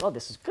A. I was like, oh,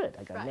 this is good.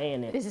 I got an A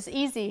in it. This is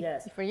easy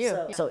for you.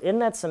 So in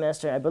that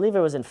semester, I believe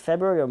it was in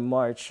February or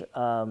March,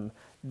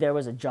 there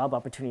was a job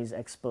opportunities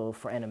expo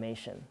for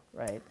animation,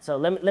 right? So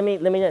let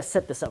me just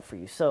set this up for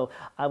you. So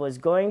I was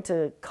going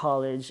to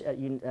college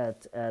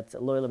at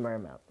Loyola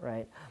Marymount,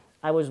 right?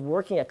 I was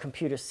working at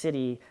Computer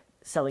City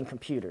selling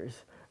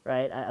computers,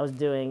 right? I was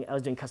doing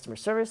customer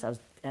service. I was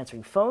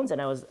answering phones,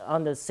 and I was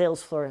on the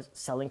sales floor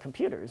selling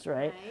computers,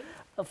 right?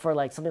 For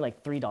like something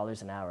like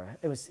 $3 an hour.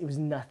 It was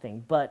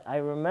nothing. But I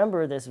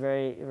remember this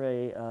very,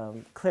 very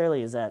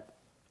clearly is that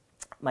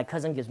my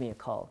cousin gives me a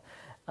call,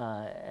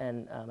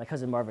 and my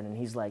cousin Marvin, and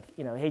he's like,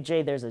 you know, hey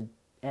Jay, there's an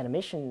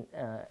animation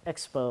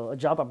expo, a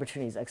job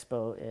opportunities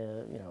expo,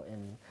 you know,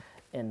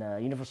 in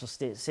Universal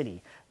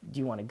City. Do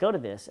you want to go to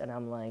this? And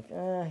I'm like,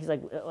 he's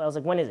like, I was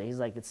like, when is it? He's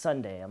like, it's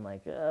Sunday. I'm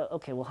like,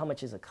 okay, well, how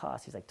much is it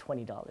cost? He's like,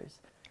 $20.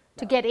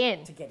 To get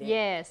in. To get in.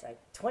 Yes. Like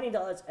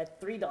 $20 at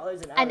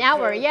 $3 an hour. An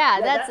hour, yeah.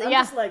 I'm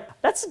just like,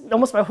 that's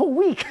almost my whole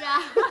week.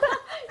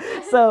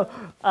 Yeah.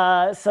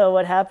 So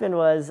what happened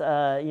was,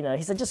 you know,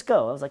 he said, just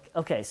go. I was like,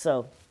 okay.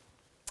 So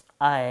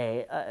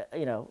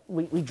you know,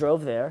 we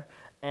drove there,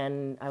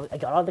 and I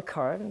got out of the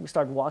car, and we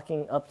started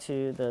walking up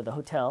to the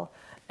hotel,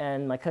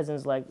 and my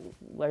cousin's like,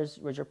 where's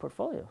your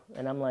portfolio?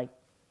 And I'm like,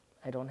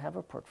 I don't have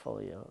a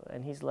portfolio.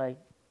 And he's like,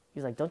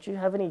 don't you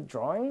have any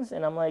drawings?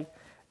 And I'm like,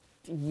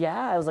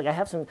 yeah. I was like, I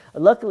have some.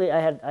 Luckily,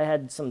 I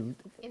had some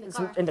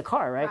in the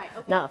car, right?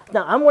 Okay. Now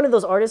I'm one of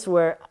those artists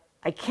where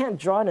I can't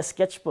draw in a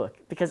sketchbook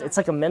because it's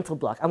like a mental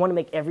block. I want to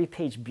make every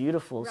page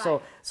beautiful. Right.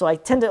 So I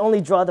tend to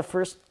only draw the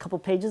first couple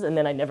pages, and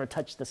then I never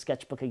touch the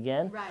sketchbook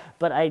again. Right.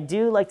 But I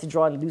do like to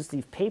draw on loose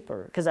leaf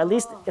paper, because at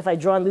least if I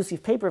draw on loose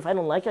leaf paper, if I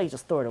don't like it, I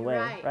just throw it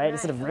away, right?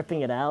 Instead of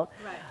ripping it out.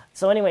 Right.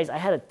 So anyways, I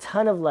had a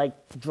ton of like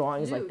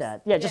drawings like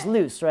that. Yeah, just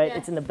loose, right?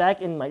 It's in the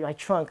back in my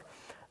trunk.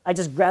 I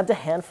just grabbed a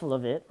handful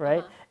of it,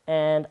 right?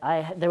 And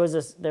there was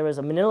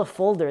a manila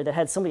folder that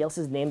had somebody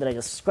else's name that I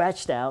just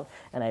scratched out,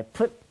 and I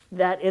put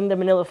that in the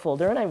manila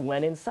folder, and I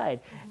went inside.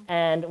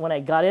 And when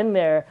I got in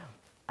there,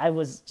 I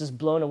was just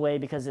blown away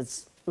because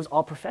it was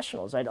all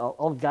professionals, right?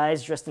 All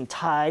guys dressed in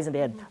ties, and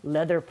they had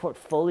leather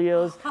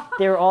portfolios.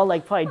 They were all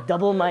like probably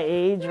double my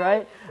age,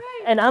 right?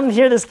 And I'm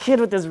here, this kid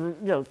with this, you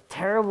know,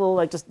 terrible,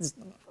 like just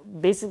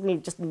basically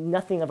just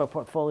nothing of a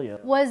portfolio.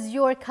 Was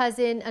your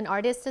cousin an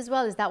artist as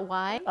well? Is that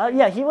why?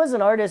 Yeah, he was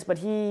an artist, but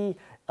he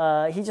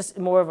just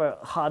more of a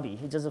hobby.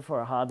 He does it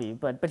for a hobby.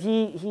 But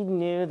he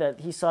knew that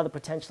he saw the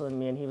potential in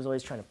me, and he was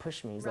always trying to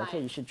push me. He's like,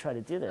 hey, you should try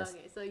to do this.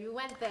 Okay, so you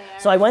went there.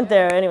 So I went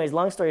there. Anyways,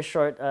 long story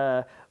short,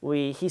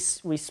 we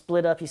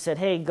split up. He said,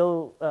 hey,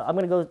 go. I'm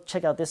gonna go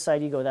check out this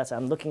side. You go that side.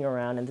 I'm looking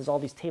around, and there's all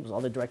these tables.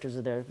 All the directors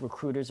are there.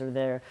 Recruiters are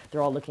there.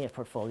 They're all looking at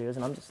portfolios,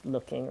 and I'm just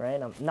looking,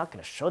 right? I'm not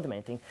gonna show them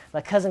anything.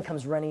 My cousin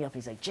comes running up.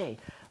 He's like, Jay,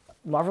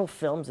 Marvel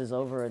Films is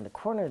over in the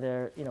corner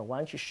there. You know, why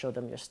don't you show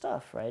them your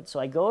stuff, right? So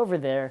I go over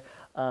there.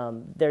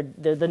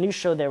 The new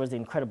show there was The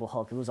Incredible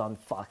Hulk. It was on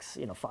Fox,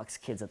 you know, Fox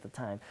Kids at the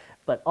time.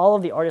 But all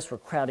of the artists were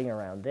crowding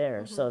around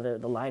there, so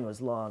the line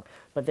was long.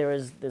 But there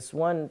was this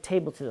one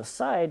table to the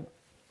side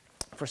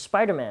for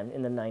Spider-Man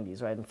in the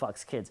 90s, right, in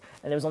Fox Kids,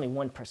 and there was only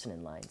one person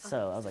in line.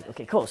 So I was like,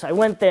 okay, cool. So I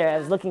went there. I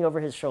was looking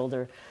over his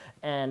shoulder,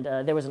 and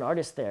there was an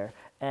artist there,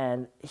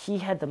 and he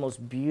had the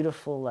most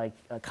beautiful, like,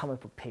 comic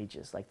book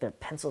pages. Like, the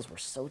pencils were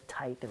so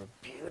tight. They were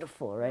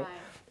beautiful, right?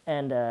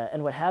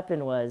 And what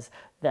happened was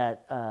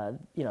that,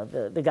 you know,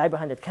 the guy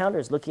behind the counter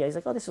is looking at it. He's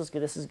like, oh, this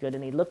is good.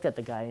 And he looked at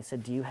the guy and he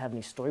said, do you have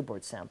any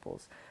storyboard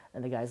samples?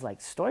 And the guy's like,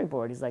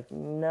 storyboard? He's like,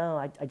 no,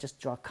 I just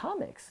draw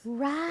comics.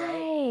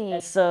 Right.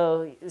 And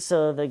so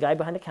the guy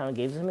behind the counter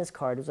gave him his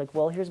card. He was like,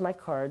 well, here's my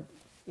card,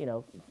 you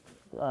know.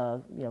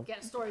 Get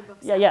a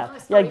storybook sample.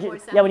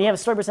 Yeah, when you have a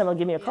storyboard sample,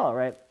 give me a call,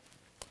 right?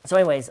 So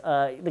anyways,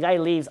 the guy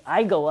leaves.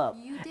 I go up.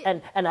 You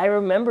did. And I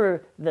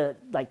remember the,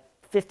 like,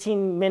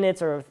 15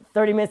 minutes or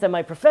 30 minutes that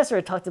my professor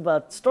had talked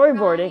about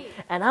storyboarding,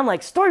 and I'm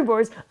like,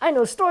 storyboards? I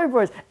know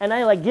storyboards. And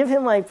I like give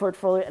him my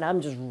portfolio, and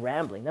I'm just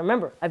rambling. Now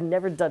remember, I've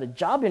never done a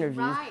job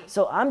interview,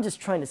 so I'm just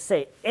trying to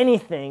say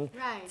anything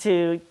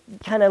to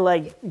kind of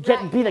like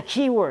be the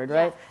keyword,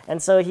 right?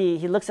 And so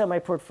he looks at my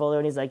portfolio,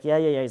 and he's like, yeah,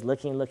 he's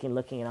looking,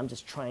 and I'm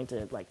just trying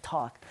to like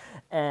talk.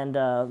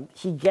 And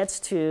he gets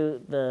to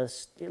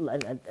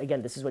and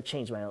again, this is what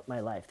changed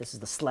my life. This is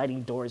the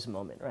sliding doors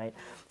moment, right?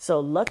 So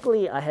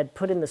luckily, I had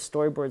put in the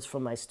storyboards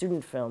from my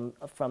student film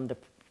from the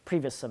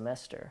previous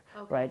semester,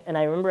 right? And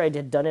I remember I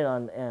had done it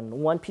on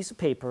one piece of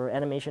paper,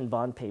 animation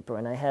bond paper,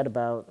 and I had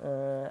about,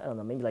 I don't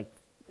know, maybe like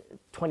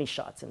 20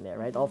 shots in there,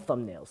 right? All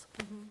thumbnails.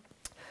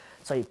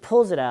 So he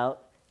pulls it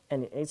out,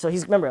 And so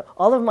remember,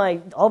 all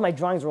my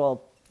drawings were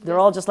they're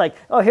all just like,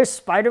 oh, here's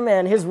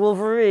Spider-Man, here's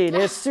Wolverine,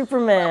 here's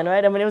Superman,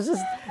 right? I mean, it was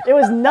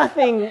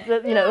nothing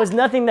that, it was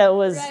nothing that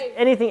was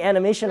anything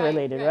animation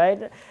related,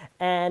 right?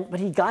 But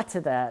he got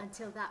to that.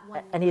 Until that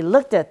one. And he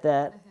looked at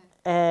that,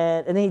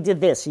 and then he did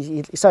this.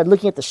 He started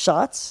looking at the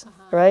shots,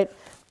 right?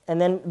 And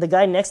then the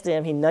guy next to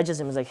him, he nudges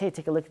him. He's like, hey,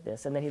 take a look at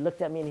this. And then he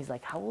looked at me and he's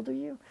like, how old are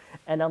you?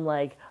 And I'm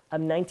like,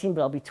 I'm 19,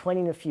 but I'll be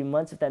 20 in a few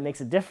months if that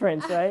makes a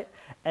difference, right?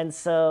 And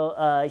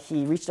so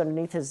he reached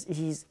underneath his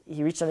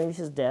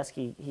desk.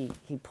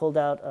 He pulled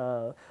out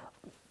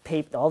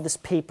all this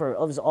paper. It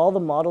was all the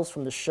models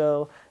from the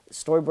show,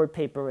 storyboard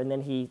paper. And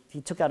then he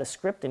took out a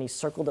script and he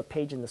circled a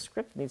page in the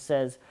script. And he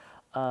says,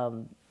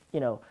 do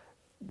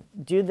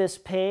this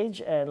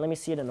page and let me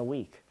see it in a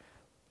week.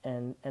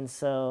 And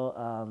so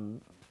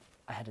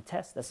I had a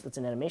test. It's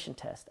an animation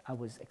test. I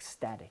was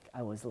ecstatic.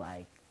 I was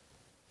like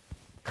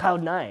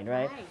cloud nine,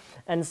 right?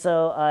 And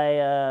so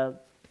I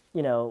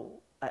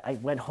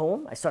went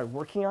home. I started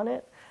working on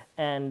it,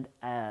 and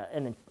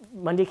then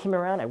Monday came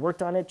around. I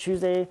worked on it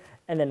Tuesday,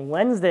 and then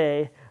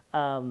Wednesday.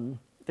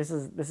 This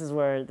is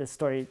where the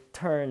story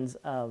turns.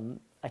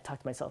 I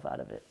talked myself out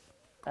of it.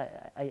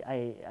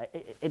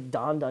 It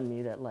dawned on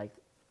me that like,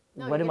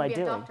 what am I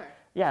doing? Doctor.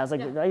 Yeah, I was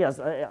like,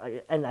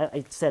 and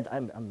I said,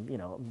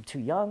 I'm too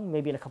young.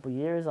 Maybe in a couple of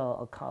years,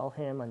 I'll call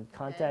him and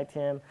contact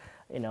him.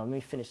 Let me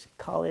finish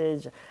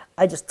college.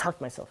 I just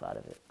talked myself out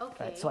of it.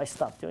 Okay. Right? So I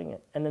stopped doing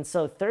it. And then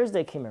so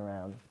Thursday came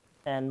around,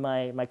 and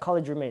my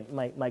college roommate,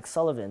 Mike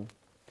Sullivan,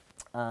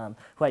 who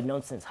I'd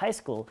known since high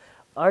school,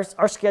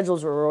 our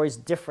schedules were always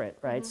different,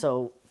 right?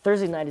 So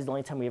Thursday night is the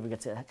only time we ever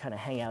get to kind of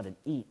hang out and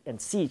eat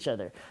and see each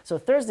other. So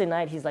Thursday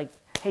night, he's like,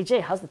 hey, Jay,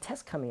 how's the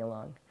test coming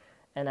along?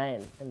 And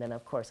then,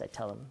 of course, I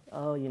tell him,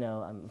 oh,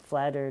 I'm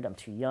flattered, I'm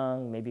too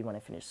young, maybe when I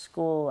finish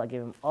school. I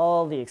give him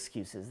all the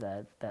excuses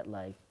that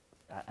like,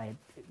 I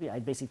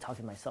basically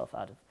talked myself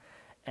out of.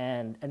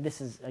 And this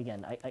is,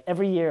 again,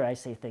 every year I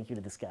say thank you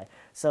to this guy.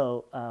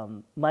 So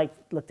Mike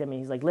looked at me,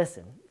 he's like,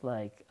 listen,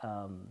 like,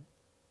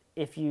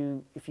 if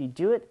you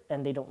do it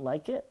and they don't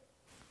like it,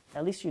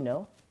 at least you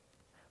know.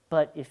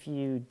 But if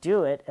you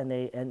do it and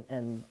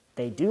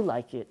they do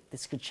like it,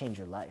 this could change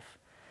your life.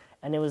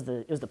 And it was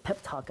the pep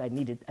talk I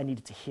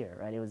needed to hear,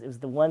 right? It was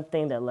the one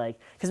thing that like,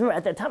 because remember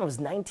at that time I was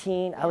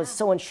 19, I was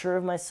so unsure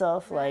of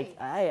myself, like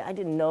I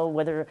didn't know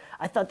whether,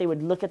 I thought they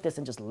would look at this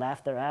and just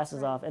laugh their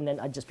asses off, and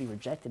then I'd just be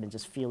rejected and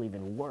just feel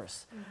even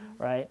worse,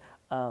 right?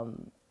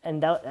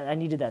 And I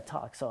needed that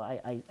talk, so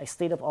I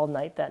stayed up all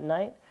night that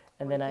night,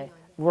 and then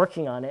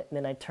working on it, and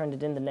then I turned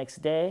it in the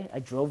next day. I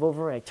drove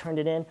over, I turned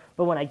it in,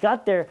 but when I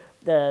got there,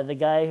 the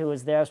guy who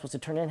was there I was supposed to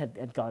turn in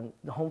had gone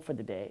home for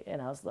the day,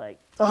 and I was like,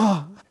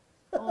 oh.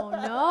 Oh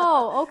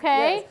no,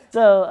 okay.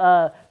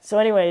 Yes. So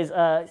anyways,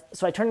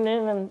 so I turned it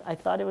in and I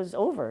thought it was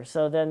over.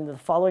 So then the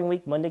following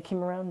week, Monday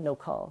came around, no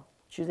call.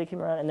 Tuesday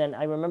came around, and then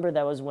I remember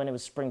that was when it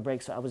was spring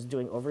break, so I was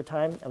doing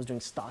overtime. I was doing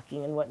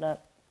stocking and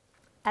whatnot.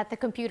 At the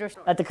computer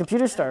store. At the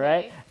computer store,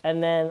 right?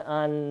 And then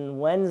on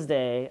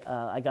Wednesday,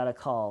 I got a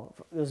call.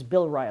 It was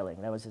Bill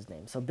Riling, that was his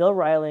name. So Bill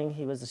Riling,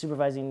 he was the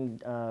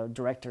supervising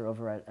director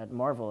over at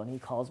Marvel, and he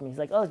calls me. He's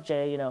like, oh,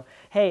 Jay,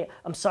 hey,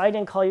 I'm sorry I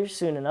didn't call you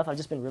soon enough. I've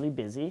just been really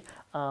busy.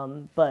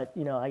 But,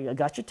 I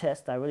got your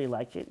test. I really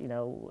like it.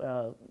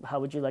 How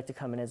would you like to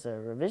come in as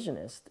a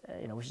revisionist?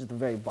 Which is the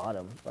very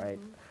bottom, right?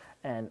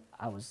 And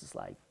I was just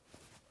like,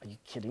 are you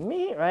kidding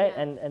me, right?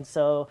 Yeah. And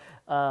so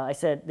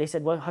they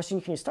said, well, how soon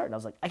can you start? And I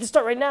was like, I can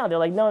start right now. They're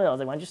like, no. I was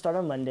like, why don't you start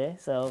on Monday?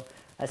 So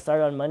I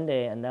started on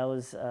Monday, and that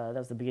was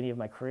the beginning of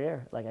my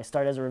career. Like, I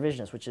started as a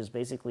revisionist, which is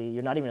basically,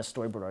 you're not even a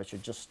storyboard artist,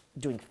 you're just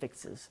doing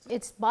fixes.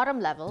 It's bottom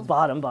level.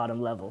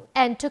 Bottom level.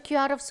 And took you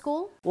out of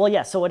school? Well,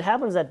 yeah, so what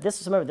happens is that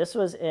this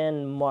was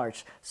in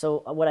March.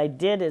 So what I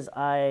did is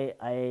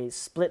I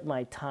split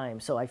my time.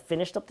 So I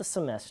finished up the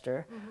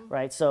semester,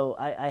 right? So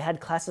I had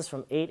classes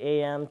from 8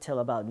 a.m. till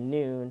about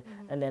noon,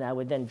 and then I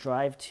would then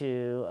drive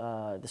to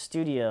the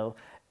studio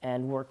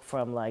and work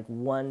from like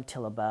 1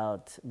 till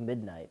about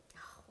midnight.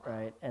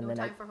 Right, and no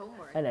then time for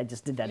homework. And I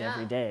just did that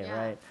every day,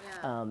 right?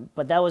 Yeah.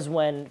 But that was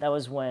when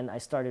I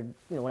started.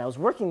 When I was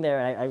working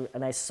there,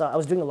 I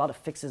was doing a lot of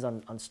fixes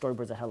on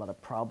storyboards that had a lot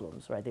of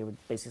problems, right? They would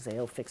basically say,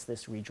 "Oh, fix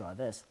this, redraw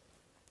this."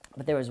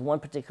 But there was one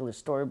particular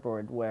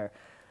storyboard where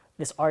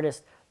this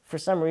artist, for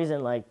some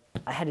reason, like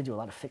I had to do a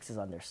lot of fixes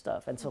on their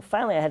stuff, and so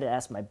finally I had to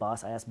ask my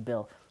boss. I asked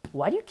Bill,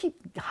 "Why do you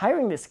keep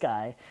hiring this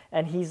guy?"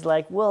 And he's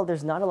like, "Well,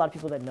 there's not a lot of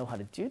people that know how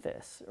to do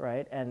this,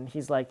 right?" And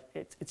he's like,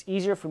 "It's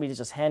easier for me to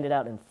just hand it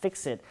out and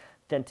fix it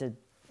than to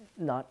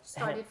not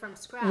start it from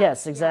scratch."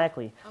 Yes,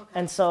 exactly. Yeah. Okay.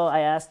 And so I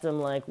asked him,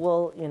 like,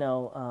 "Well,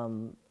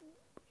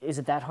 is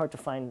it that hard to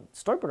find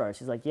storyboard artists?"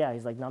 He's like, "Yeah."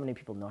 He's like, "Not many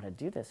people know how to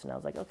do this." And I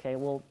was like, "Okay,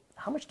 well,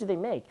 how much do they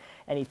make?"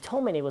 And he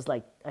told me, and it was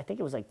like, I think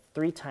it was like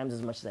 3 times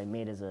as much as I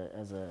made as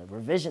a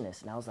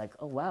revisionist. And I was like,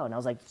 oh wow. And I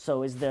was like,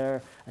 so is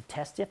there a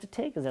test you have to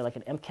take? Is there like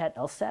an MCAT,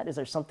 LSAT? Is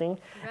there something?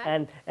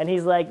 Right. And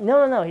he's like,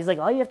 no. He's like,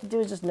 all you have to do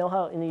is just know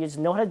how, and you just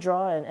know how to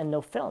draw and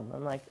know film.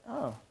 I'm like,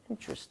 oh,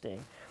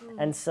 interesting.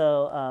 And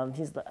so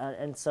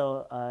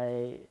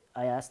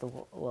I asked,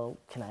 well,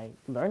 can I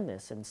learn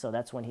this? And so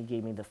that's when he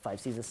gave me the 5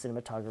 C's of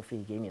cinematography.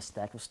 He gave me a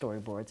stack of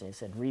storyboards, and he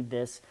said, read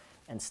this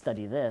and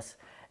study this.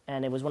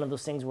 And it was one of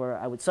those things where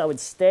I would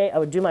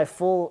do my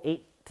full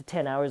 8 to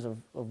 10 hours of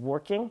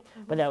working,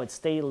 but I would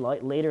stay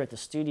later at the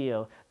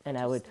studio, and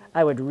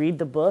I would read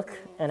the book,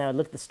 and I would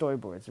look at the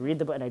storyboards, read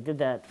the book, and I did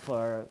that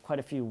for quite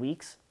a few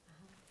weeks.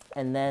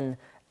 And then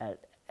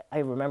I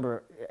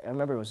remember it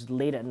was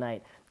late at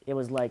night. It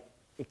was like,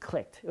 it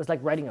clicked. It was like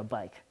riding a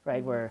bike,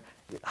 right? Where,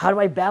 how do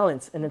I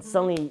balance? And then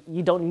suddenly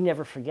you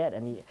never forget.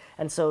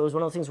 And so it was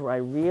one of those things where I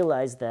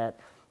realized that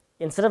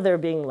instead of there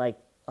being like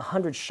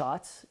 100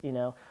 shots, you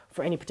know,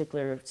 for any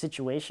particular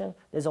situation,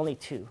 there's only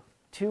 2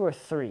 or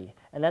 3.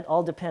 And that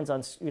all depends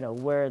on, you know,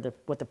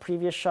 what the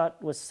previous shot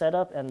was set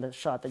up and the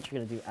shot that you're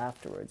gonna do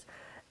afterwards.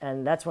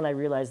 And that's when I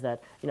realized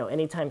that, you know,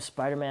 anytime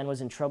Spider-Man was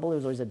in trouble, it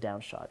was always a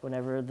down shot.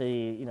 Whenever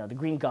the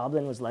Green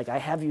Goblin was like, I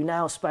have you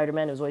now,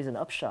 Spider-Man, it was always an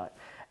up shot.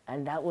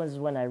 And that was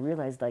when I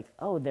realized, like,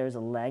 oh, there's a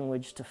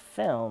language to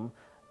film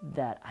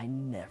that I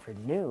never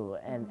knew.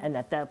 And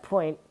at that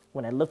point,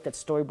 when I looked at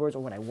storyboards or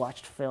when I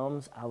watched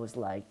films, I was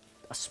like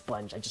a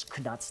sponge. I just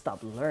could not stop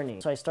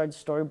learning. So I started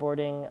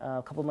storyboarding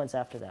a couple months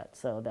after that.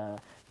 So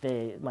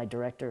my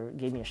director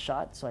gave me a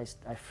shot. So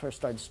I first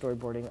started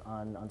storyboarding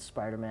on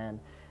Spider-Man.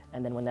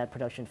 And then when that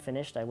production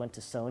finished, I went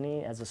to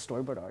Sony as a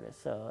storyboard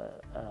artist. So,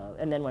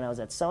 and then when I was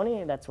at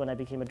Sony, that's when I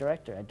became a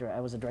director. I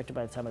was a director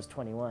by the time I was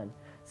 21.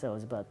 So it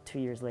was about 2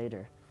 years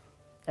later.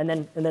 And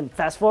then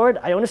fast forward,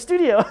 I own a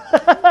studio.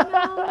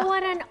 Wow,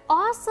 what an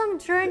awesome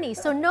journey.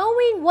 So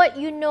knowing what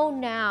you know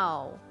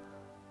now,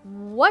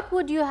 what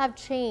would you have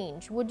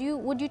changed? Would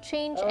you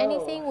change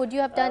anything? Would you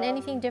have done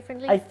anything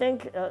differently? I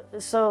think,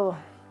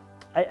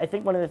 I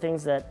think one of the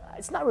things that,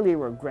 it's not really a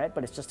regret,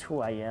 but it's just who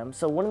I am.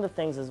 So one of the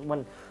things is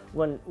when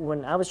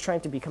I was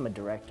trying to become a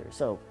director,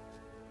 so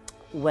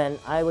when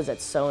I was at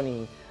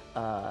Sony,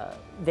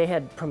 they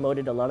had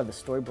promoted a lot of the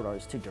storyboard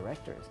artists to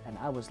directors, and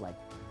I was like,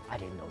 I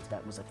didn't know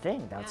that was a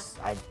thing.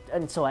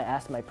 And so I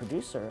asked my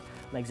producer,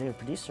 my executive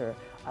producer,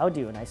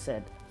 Audio, and I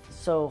said,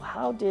 so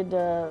how did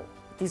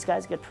these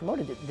guys get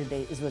promoted?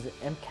 Was it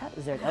MCAT?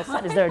 Is there an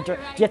LSAT? Do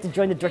you have to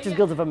join the Directors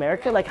Guild of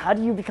America? Like, how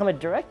do you become a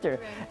director?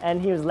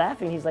 And he was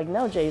laughing. He's like,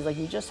 no, Jay. He's like,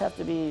 you just have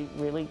to be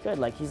really good.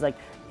 Like, he's like,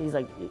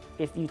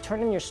 if you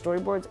turn in your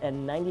storyboards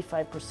and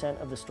 95%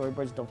 of the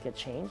storyboards don't get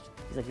changed,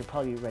 he's like, you're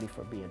probably ready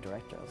for being a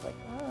director. I was like,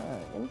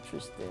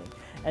 interesting.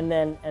 And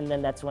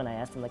then that's when I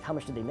asked him, like, how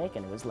much did they make?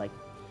 And it was like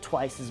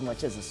twice as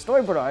much as a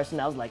storyboard artist. And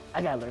I was like,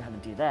 I gotta learn how to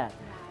do that.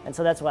 And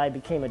so that's why I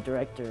became a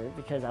director,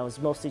 because I was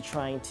mostly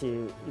trying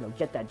to,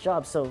 get that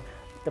job. So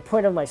the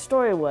point of my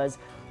story was,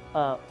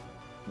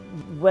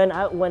 when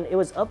it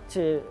was up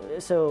to,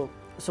 so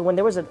when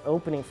there was an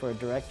opening for a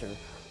director,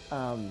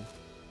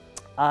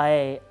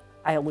 I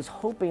was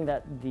hoping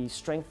that the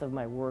strength of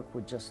my work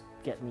would just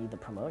get me the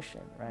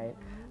promotion, right?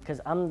 Because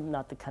I'm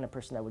not the kind of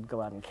person that would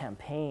go out and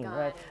campaign,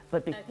 right?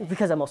 But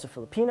because I'm also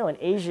Filipino and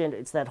Asian,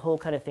 it's that whole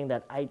kind of thing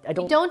that I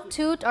don't... We don't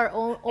toot our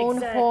own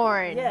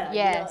horn. Yeah,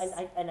 yes.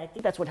 And I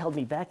think that's what held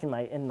me back in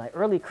my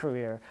early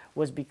career,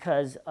 was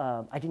because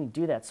I didn't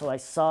do that. So I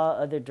saw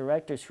other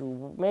directors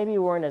who maybe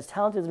weren't as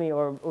talented as me,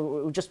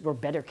 or just were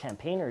better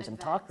campaigners and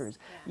talkers.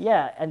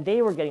 Yeah, and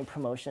they were getting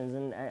promotions,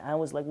 and I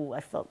was like, well,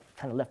 I felt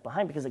kind of left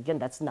behind, because again,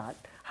 that's not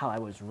how I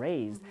was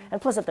raised.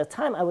 And plus, at the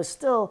time, I was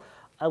still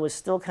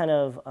kind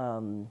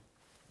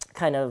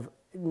of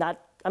not,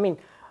 I mean,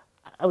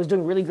 I was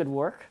doing really good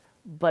work,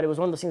 but it was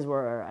one of those things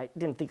where I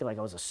didn't think like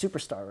I was a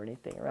superstar or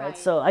anything, right?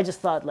 So I just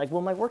thought, like,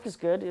 well, my work is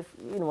good. If,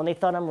 when they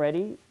thought I'm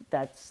ready,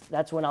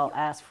 that's when I'll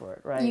ask for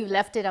it, right? You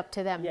left it up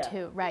to them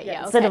too, right?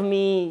 Yeah. Instead of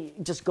me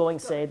just going,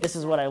 say, this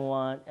is what I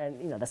want,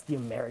 and that's the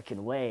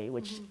American way,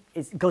 which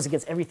goes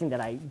against everything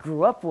that I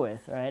grew up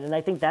with, right? And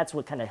I think that's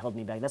what kind of held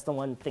me back. That's the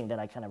one thing that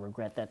I kind of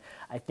regret, that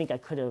I think I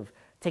could have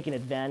taken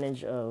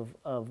advantage of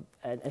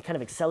and kind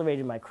of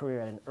accelerated my career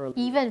at an early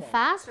Even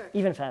faster.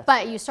 Even faster.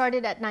 But you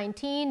started at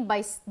 19.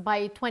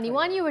 By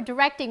 21, you were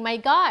directing. My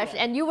gosh,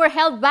 and you were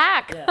held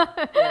back.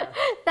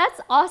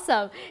 That's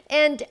awesome.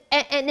 And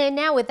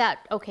now with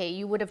that, okay,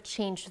 you would have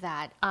changed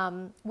that.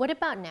 What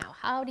about now?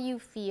 How do you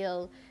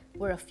feel?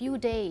 We're a few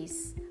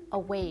days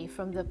away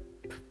from the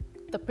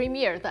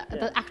premiere,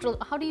 the actual,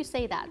 how do you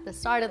say that? The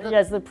start of the...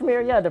 Yes, the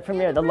premiere,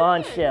 the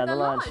launch, the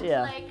launch.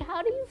 Like,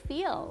 how do you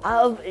feel?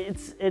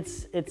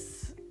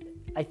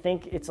 I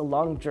think it's a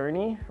long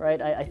journey,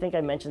 right? I think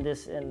I mentioned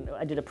this, and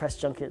I did a press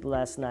junket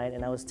last night,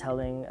 and I was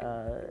telling,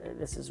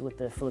 this is with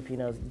the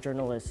Filipino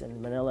journalists in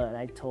Manila, and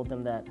I told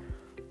them that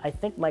I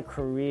think my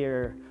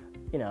career,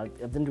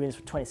 I've been doing this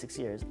for 26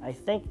 years, I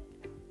think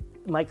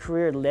my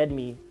career led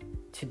me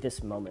to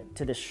this moment,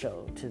 to this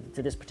show,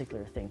 to this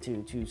particular thing,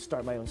 to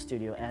start my own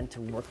studio and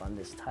to work on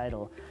this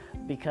title.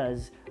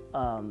 Because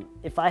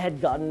if I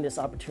had gotten this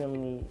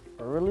opportunity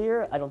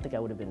earlier, I don't think I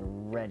would have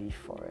been ready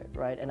for it,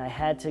 right? And I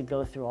had to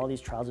go through all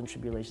these trials and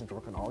tribulations to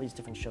work on all these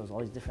different shows, all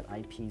these different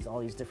IPs, all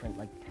these different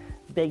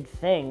big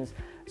things,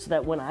 so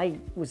that when I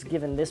was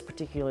given this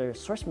particular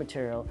source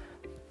material,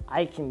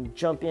 I can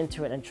jump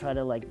into it and try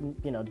to like,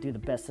 you know, do the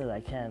best that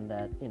I can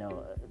that, you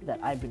know, that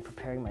I've been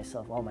preparing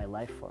myself all my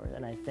life for.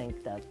 And I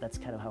think that that's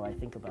kind of how I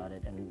think about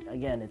it. And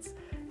again, it's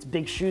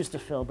big shoes to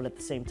fill, but at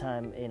the same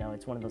time, you know,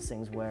 it's one of those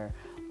things where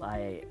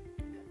I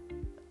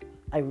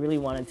really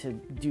wanted to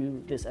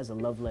do this as a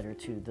love letter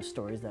to the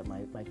stories that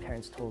my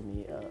parents told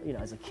me, you know,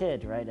 as a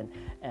kid, right?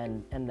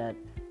 And that,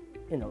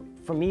 you know,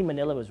 for me,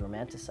 Manila was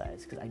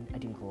romanticized because I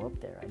didn't grow up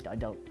there.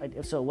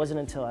 So it wasn't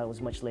until I was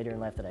much later in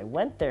life that I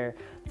went there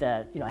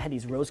that, you know, I had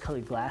these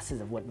rose-colored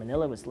glasses of what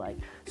Manila was like.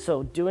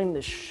 So doing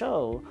this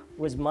show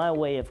was my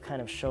way of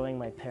kind of showing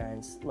my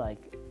parents,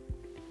 like,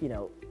 you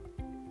know,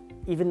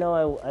 even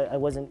though I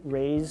wasn't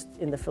raised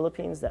in the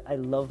Philippines, that I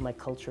love my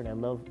culture and I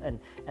love,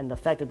 and the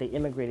fact that they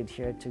immigrated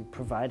here to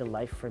provide a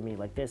life for me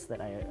like this,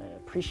 that I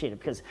appreciate it.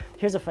 Because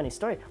here's a funny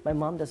story. My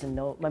mom doesn't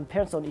know, my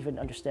parents don't even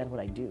understand what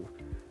I do.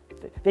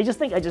 They just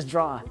think I just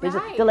draw.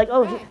 They're like,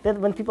 oh,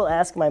 when people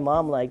ask my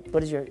mom, like,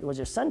 what does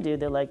your son do?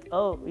 They're like,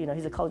 oh, you know,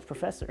 he's a college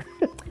professor.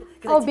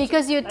 Oh,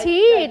 because you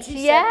teach,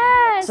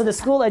 yes. So the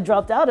school I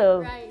dropped out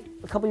of,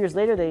 a couple years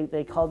later,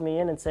 they called me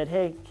in and said,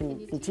 hey, can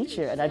you teach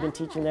here? And I've been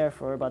teaching there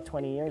for about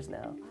 20 years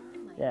now.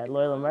 Yeah,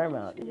 Loyola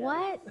Marymount. Yeah.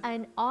 What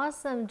an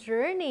awesome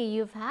journey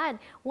you've had.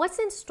 What's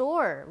in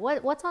store?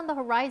 What's on the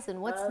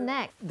horizon? What's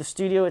next? The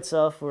studio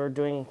itself, we're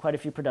doing quite a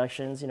few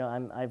productions. You know,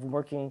 I'm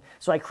working.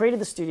 So I created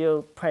the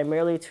studio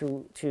primarily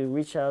to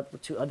reach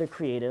out to other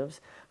creatives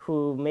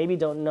who maybe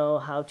don't know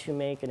how to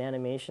make an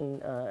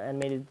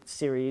animated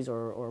series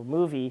or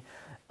movie.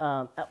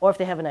 Or if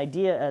they have an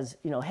idea as,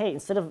 you know, hey,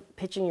 instead of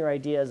pitching your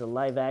idea as a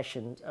live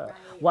action,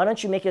 why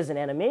don't you make it as an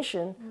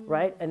animation,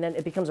 right? And then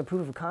it becomes a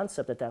proof of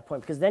concept at that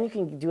point, because then you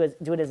can do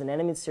it as an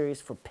animated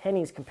series for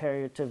pennies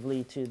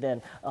comparatively to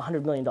then a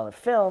 $100 million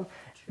film.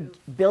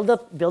 Build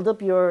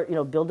up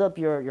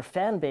your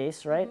fan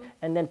base, right?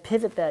 And then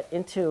pivot that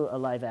into a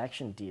live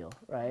action deal,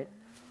 right?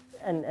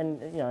 And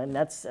you know, and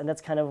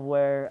that's kind of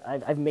where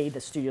I've made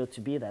the studio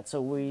to be that.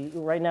 So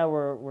right now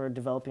we're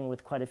developing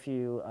with quite a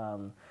few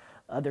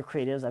other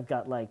creatives. I've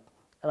got, like,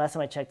 last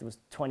time I checked, it was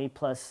 20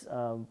 plus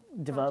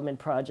development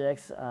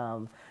projects,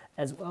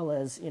 as well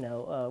as, you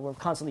know, we're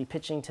constantly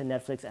pitching to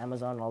Netflix,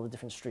 Amazon, and all the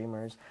different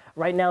streamers.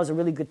 Right now is a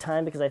really good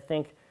time because I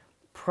think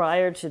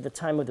prior to the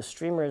time of the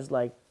streamers,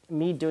 like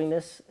me doing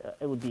this,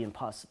 it would be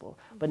impossible.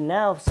 But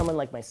now someone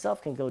like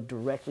myself can go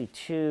directly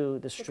to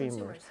the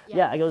streamers.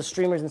 Yeah, I go to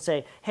streamers and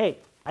say, hey,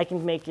 I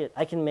can make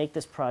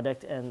this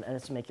product and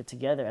let's make it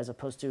together, as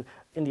opposed to,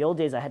 in the old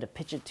days, I had to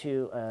pitch it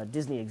to a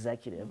Disney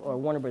executive or a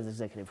Warner Bros.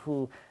 Executive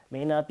who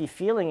may not be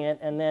feeling it,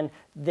 and then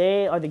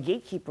they are the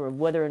gatekeeper of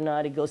whether or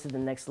not it goes to the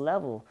next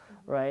level,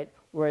 right?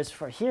 Whereas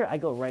for here, I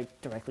go right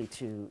directly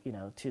to, you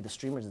know, to the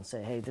streamers and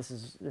say, hey, these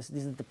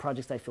are the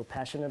projects I feel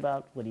passionate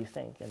about. What do you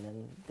think? And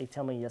then they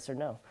tell me yes or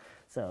no.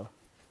 So.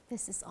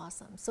 This is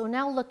awesome. So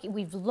now look,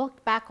 we've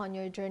looked back on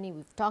your journey.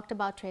 We've talked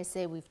about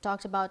Trese. We've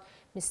talked about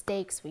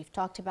mistakes. We've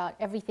talked about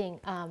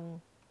everything.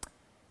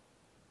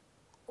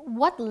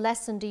 What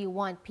lesson do you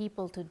want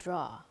people to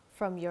draw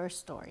from your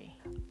story?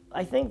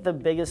 I think the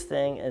biggest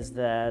thing is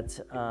that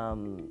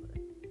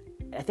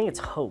I think it's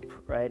hope,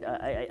 right?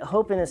 I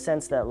hope in a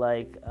sense that,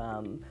 like,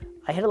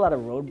 I hit a lot of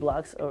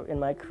roadblocks in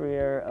my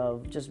career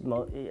of just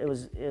it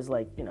was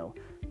like, you know,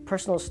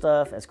 personal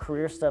stuff as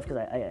career stuff,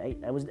 because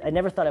I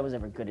never thought I was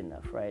ever good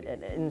enough, right?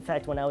 And in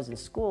fact, when I was in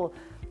school,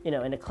 you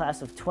know, in a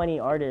class of 20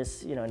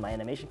 artists, you know, in my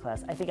animation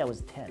class, I think I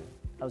was 10.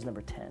 I was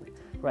number 10,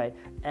 right?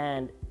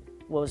 And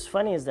what was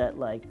funny is that,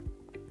 like,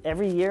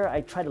 every year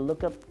I try to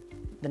look up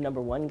the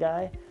 #1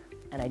 guy,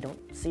 and I don't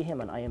see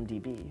him on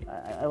IMDb.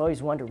 I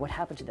always wonder what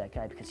happened to that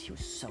guy because he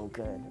was so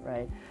good,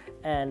 right?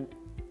 And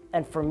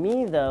for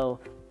me though,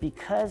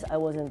 because I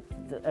wasn't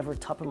ever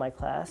top of my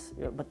class,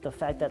 but the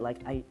fact that, like,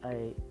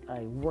 I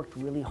worked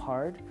really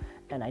hard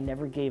and I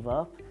never gave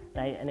up,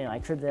 and you know, I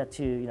attribute that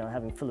to, you know,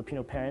 having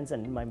Filipino parents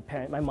and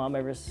my mom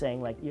ever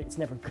saying, like, it's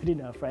never good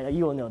enough, right?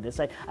 You will know this.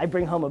 I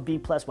bring home a B+,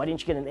 why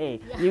didn't you get an A?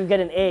 You get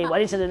an A, why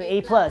didn't you get an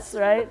A+,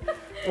 right?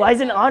 Why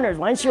is it in honors?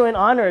 Why aren't you in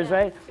honors,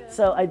 right?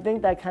 So I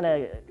think that kind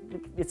of,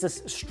 it's a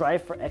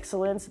strive for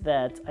excellence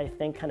that I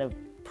think kind of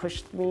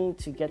pushed me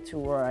to get to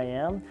where I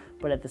am,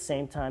 but at the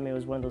same time, it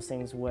was one of those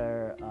things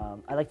where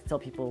I like to tell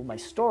people my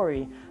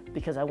story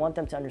because I want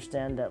them to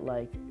understand that,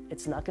 like,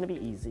 it's not going to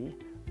be easy,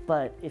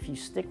 but if you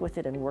stick with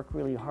it and work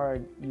really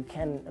hard, you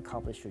can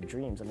accomplish your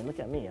dreams. I mean, look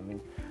at me. I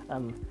mean,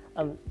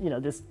 I'm you know,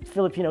 this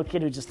Filipino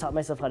kid who just taught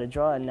myself how to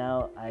draw, and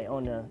now I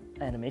own an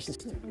animation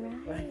studio.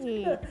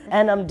 Right.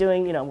 And I'm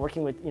doing, you know, I'm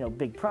working with, you know,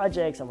 big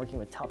projects. I'm working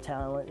with top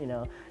talent. You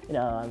know,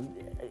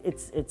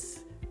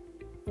 it's.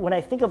 When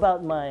I think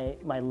about my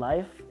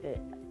life,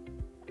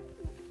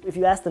 if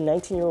you ask the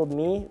 19-year-old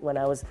me when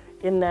I was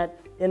in that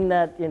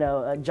you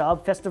know,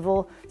 job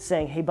festival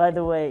saying, hey, by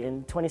the way,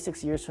 in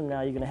 26 years from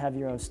now, you're going to have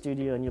your own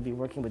studio and you'll be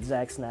working with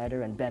Zack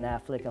Snyder and Ben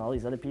Affleck and all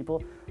these other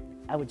people,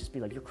 I would just be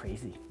like, you're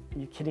crazy. Are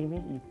you kidding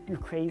me? You're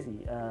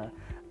crazy.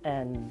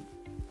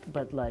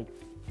 But like,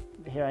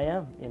 here I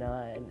am, you know,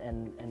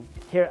 and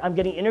here I'm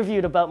getting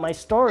interviewed about my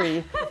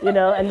story, you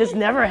know, and this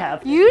never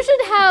happened. You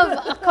should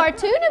have a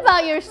cartoon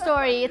about your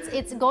story.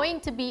 It's going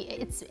to be,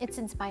 it's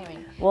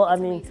inspiring. Well, it's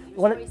I mean,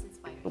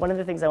 one of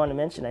the things I want to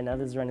mention, I know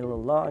this is running a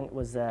little long,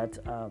 was that,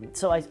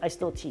 so I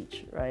still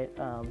teach, right?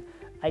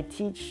 I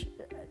teach,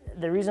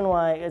 the reason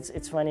why,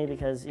 it's funny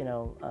because, you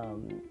know,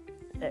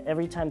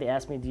 every time they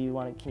ask me,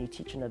 can you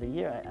teach another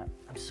year?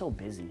 I'm so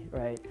busy,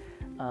 right?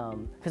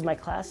 Because my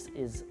class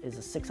is a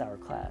 6-hour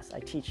class. I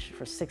teach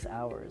for 6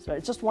 hours, right?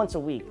 It's just once a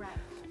week.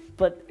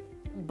 Right.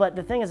 But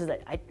the thing is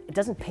that it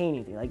doesn't pay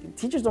anything. Like,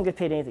 teachers don't get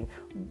paid anything.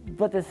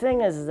 But the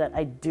thing is that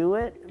I do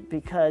it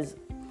because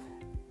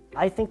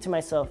I think to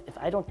myself, if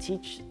I don't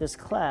teach this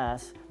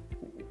class,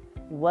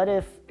 what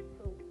if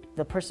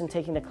the person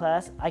taking the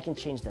class, I can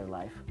change their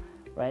life,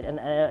 right? And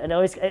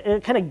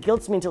it kind of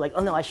guilts me into like,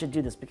 oh no, I should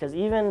do this, because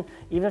even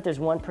if there's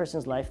one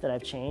person's life that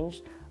I've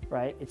changed,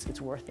 right,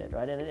 it's worth it,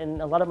 right?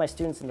 And a lot of my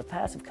students in the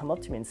past have come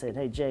up to me and said,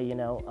 hey Jay, you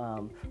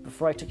know,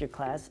 before I took your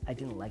class, I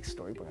didn't like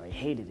storyboard, or I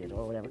hated it,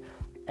 or whatever.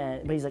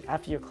 But he's like,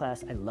 after your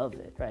class, I love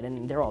it, right?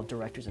 And they're all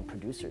directors and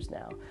producers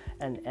now.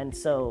 And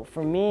so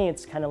for me,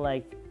 it's kind of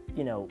like,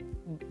 you know,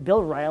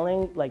 Bill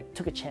Riling like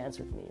took a chance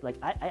with me. Like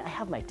I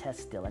have my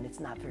test still, and it's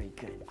not very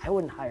good. I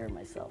wouldn't hire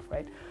myself,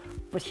 right?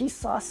 But he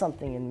saw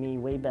something in me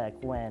way back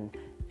when,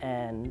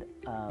 and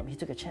he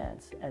took a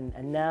chance.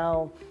 And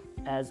now,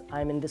 as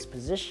I'm in this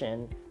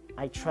position,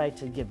 I try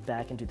to give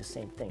back and do the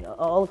same thing.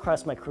 All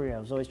across my career, I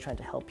was always trying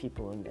to help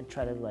people and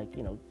try to, like,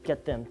 you know,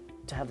 get them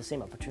to have the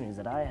same opportunities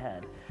that I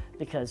had.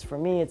 Because for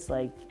me, it's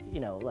like,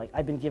 you know, like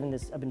I've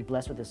been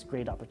blessed with this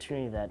great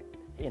opportunity that,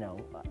 you know,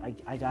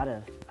 I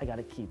gotta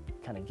keep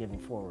kind of giving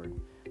forward.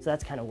 So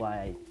that's kind of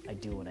why I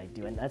do what I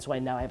do. And that's why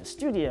now I have a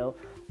studio.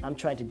 I'm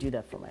trying to do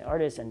that for my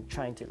artists and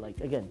trying to, like,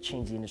 again,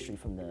 change the industry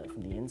from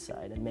the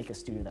inside and make a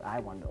studio that I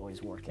wanted to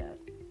always work at.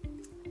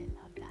 I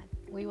love that.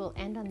 We will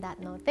end on that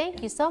note.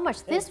 Thank you so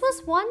much. This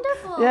was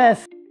wonderful.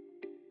 Yes.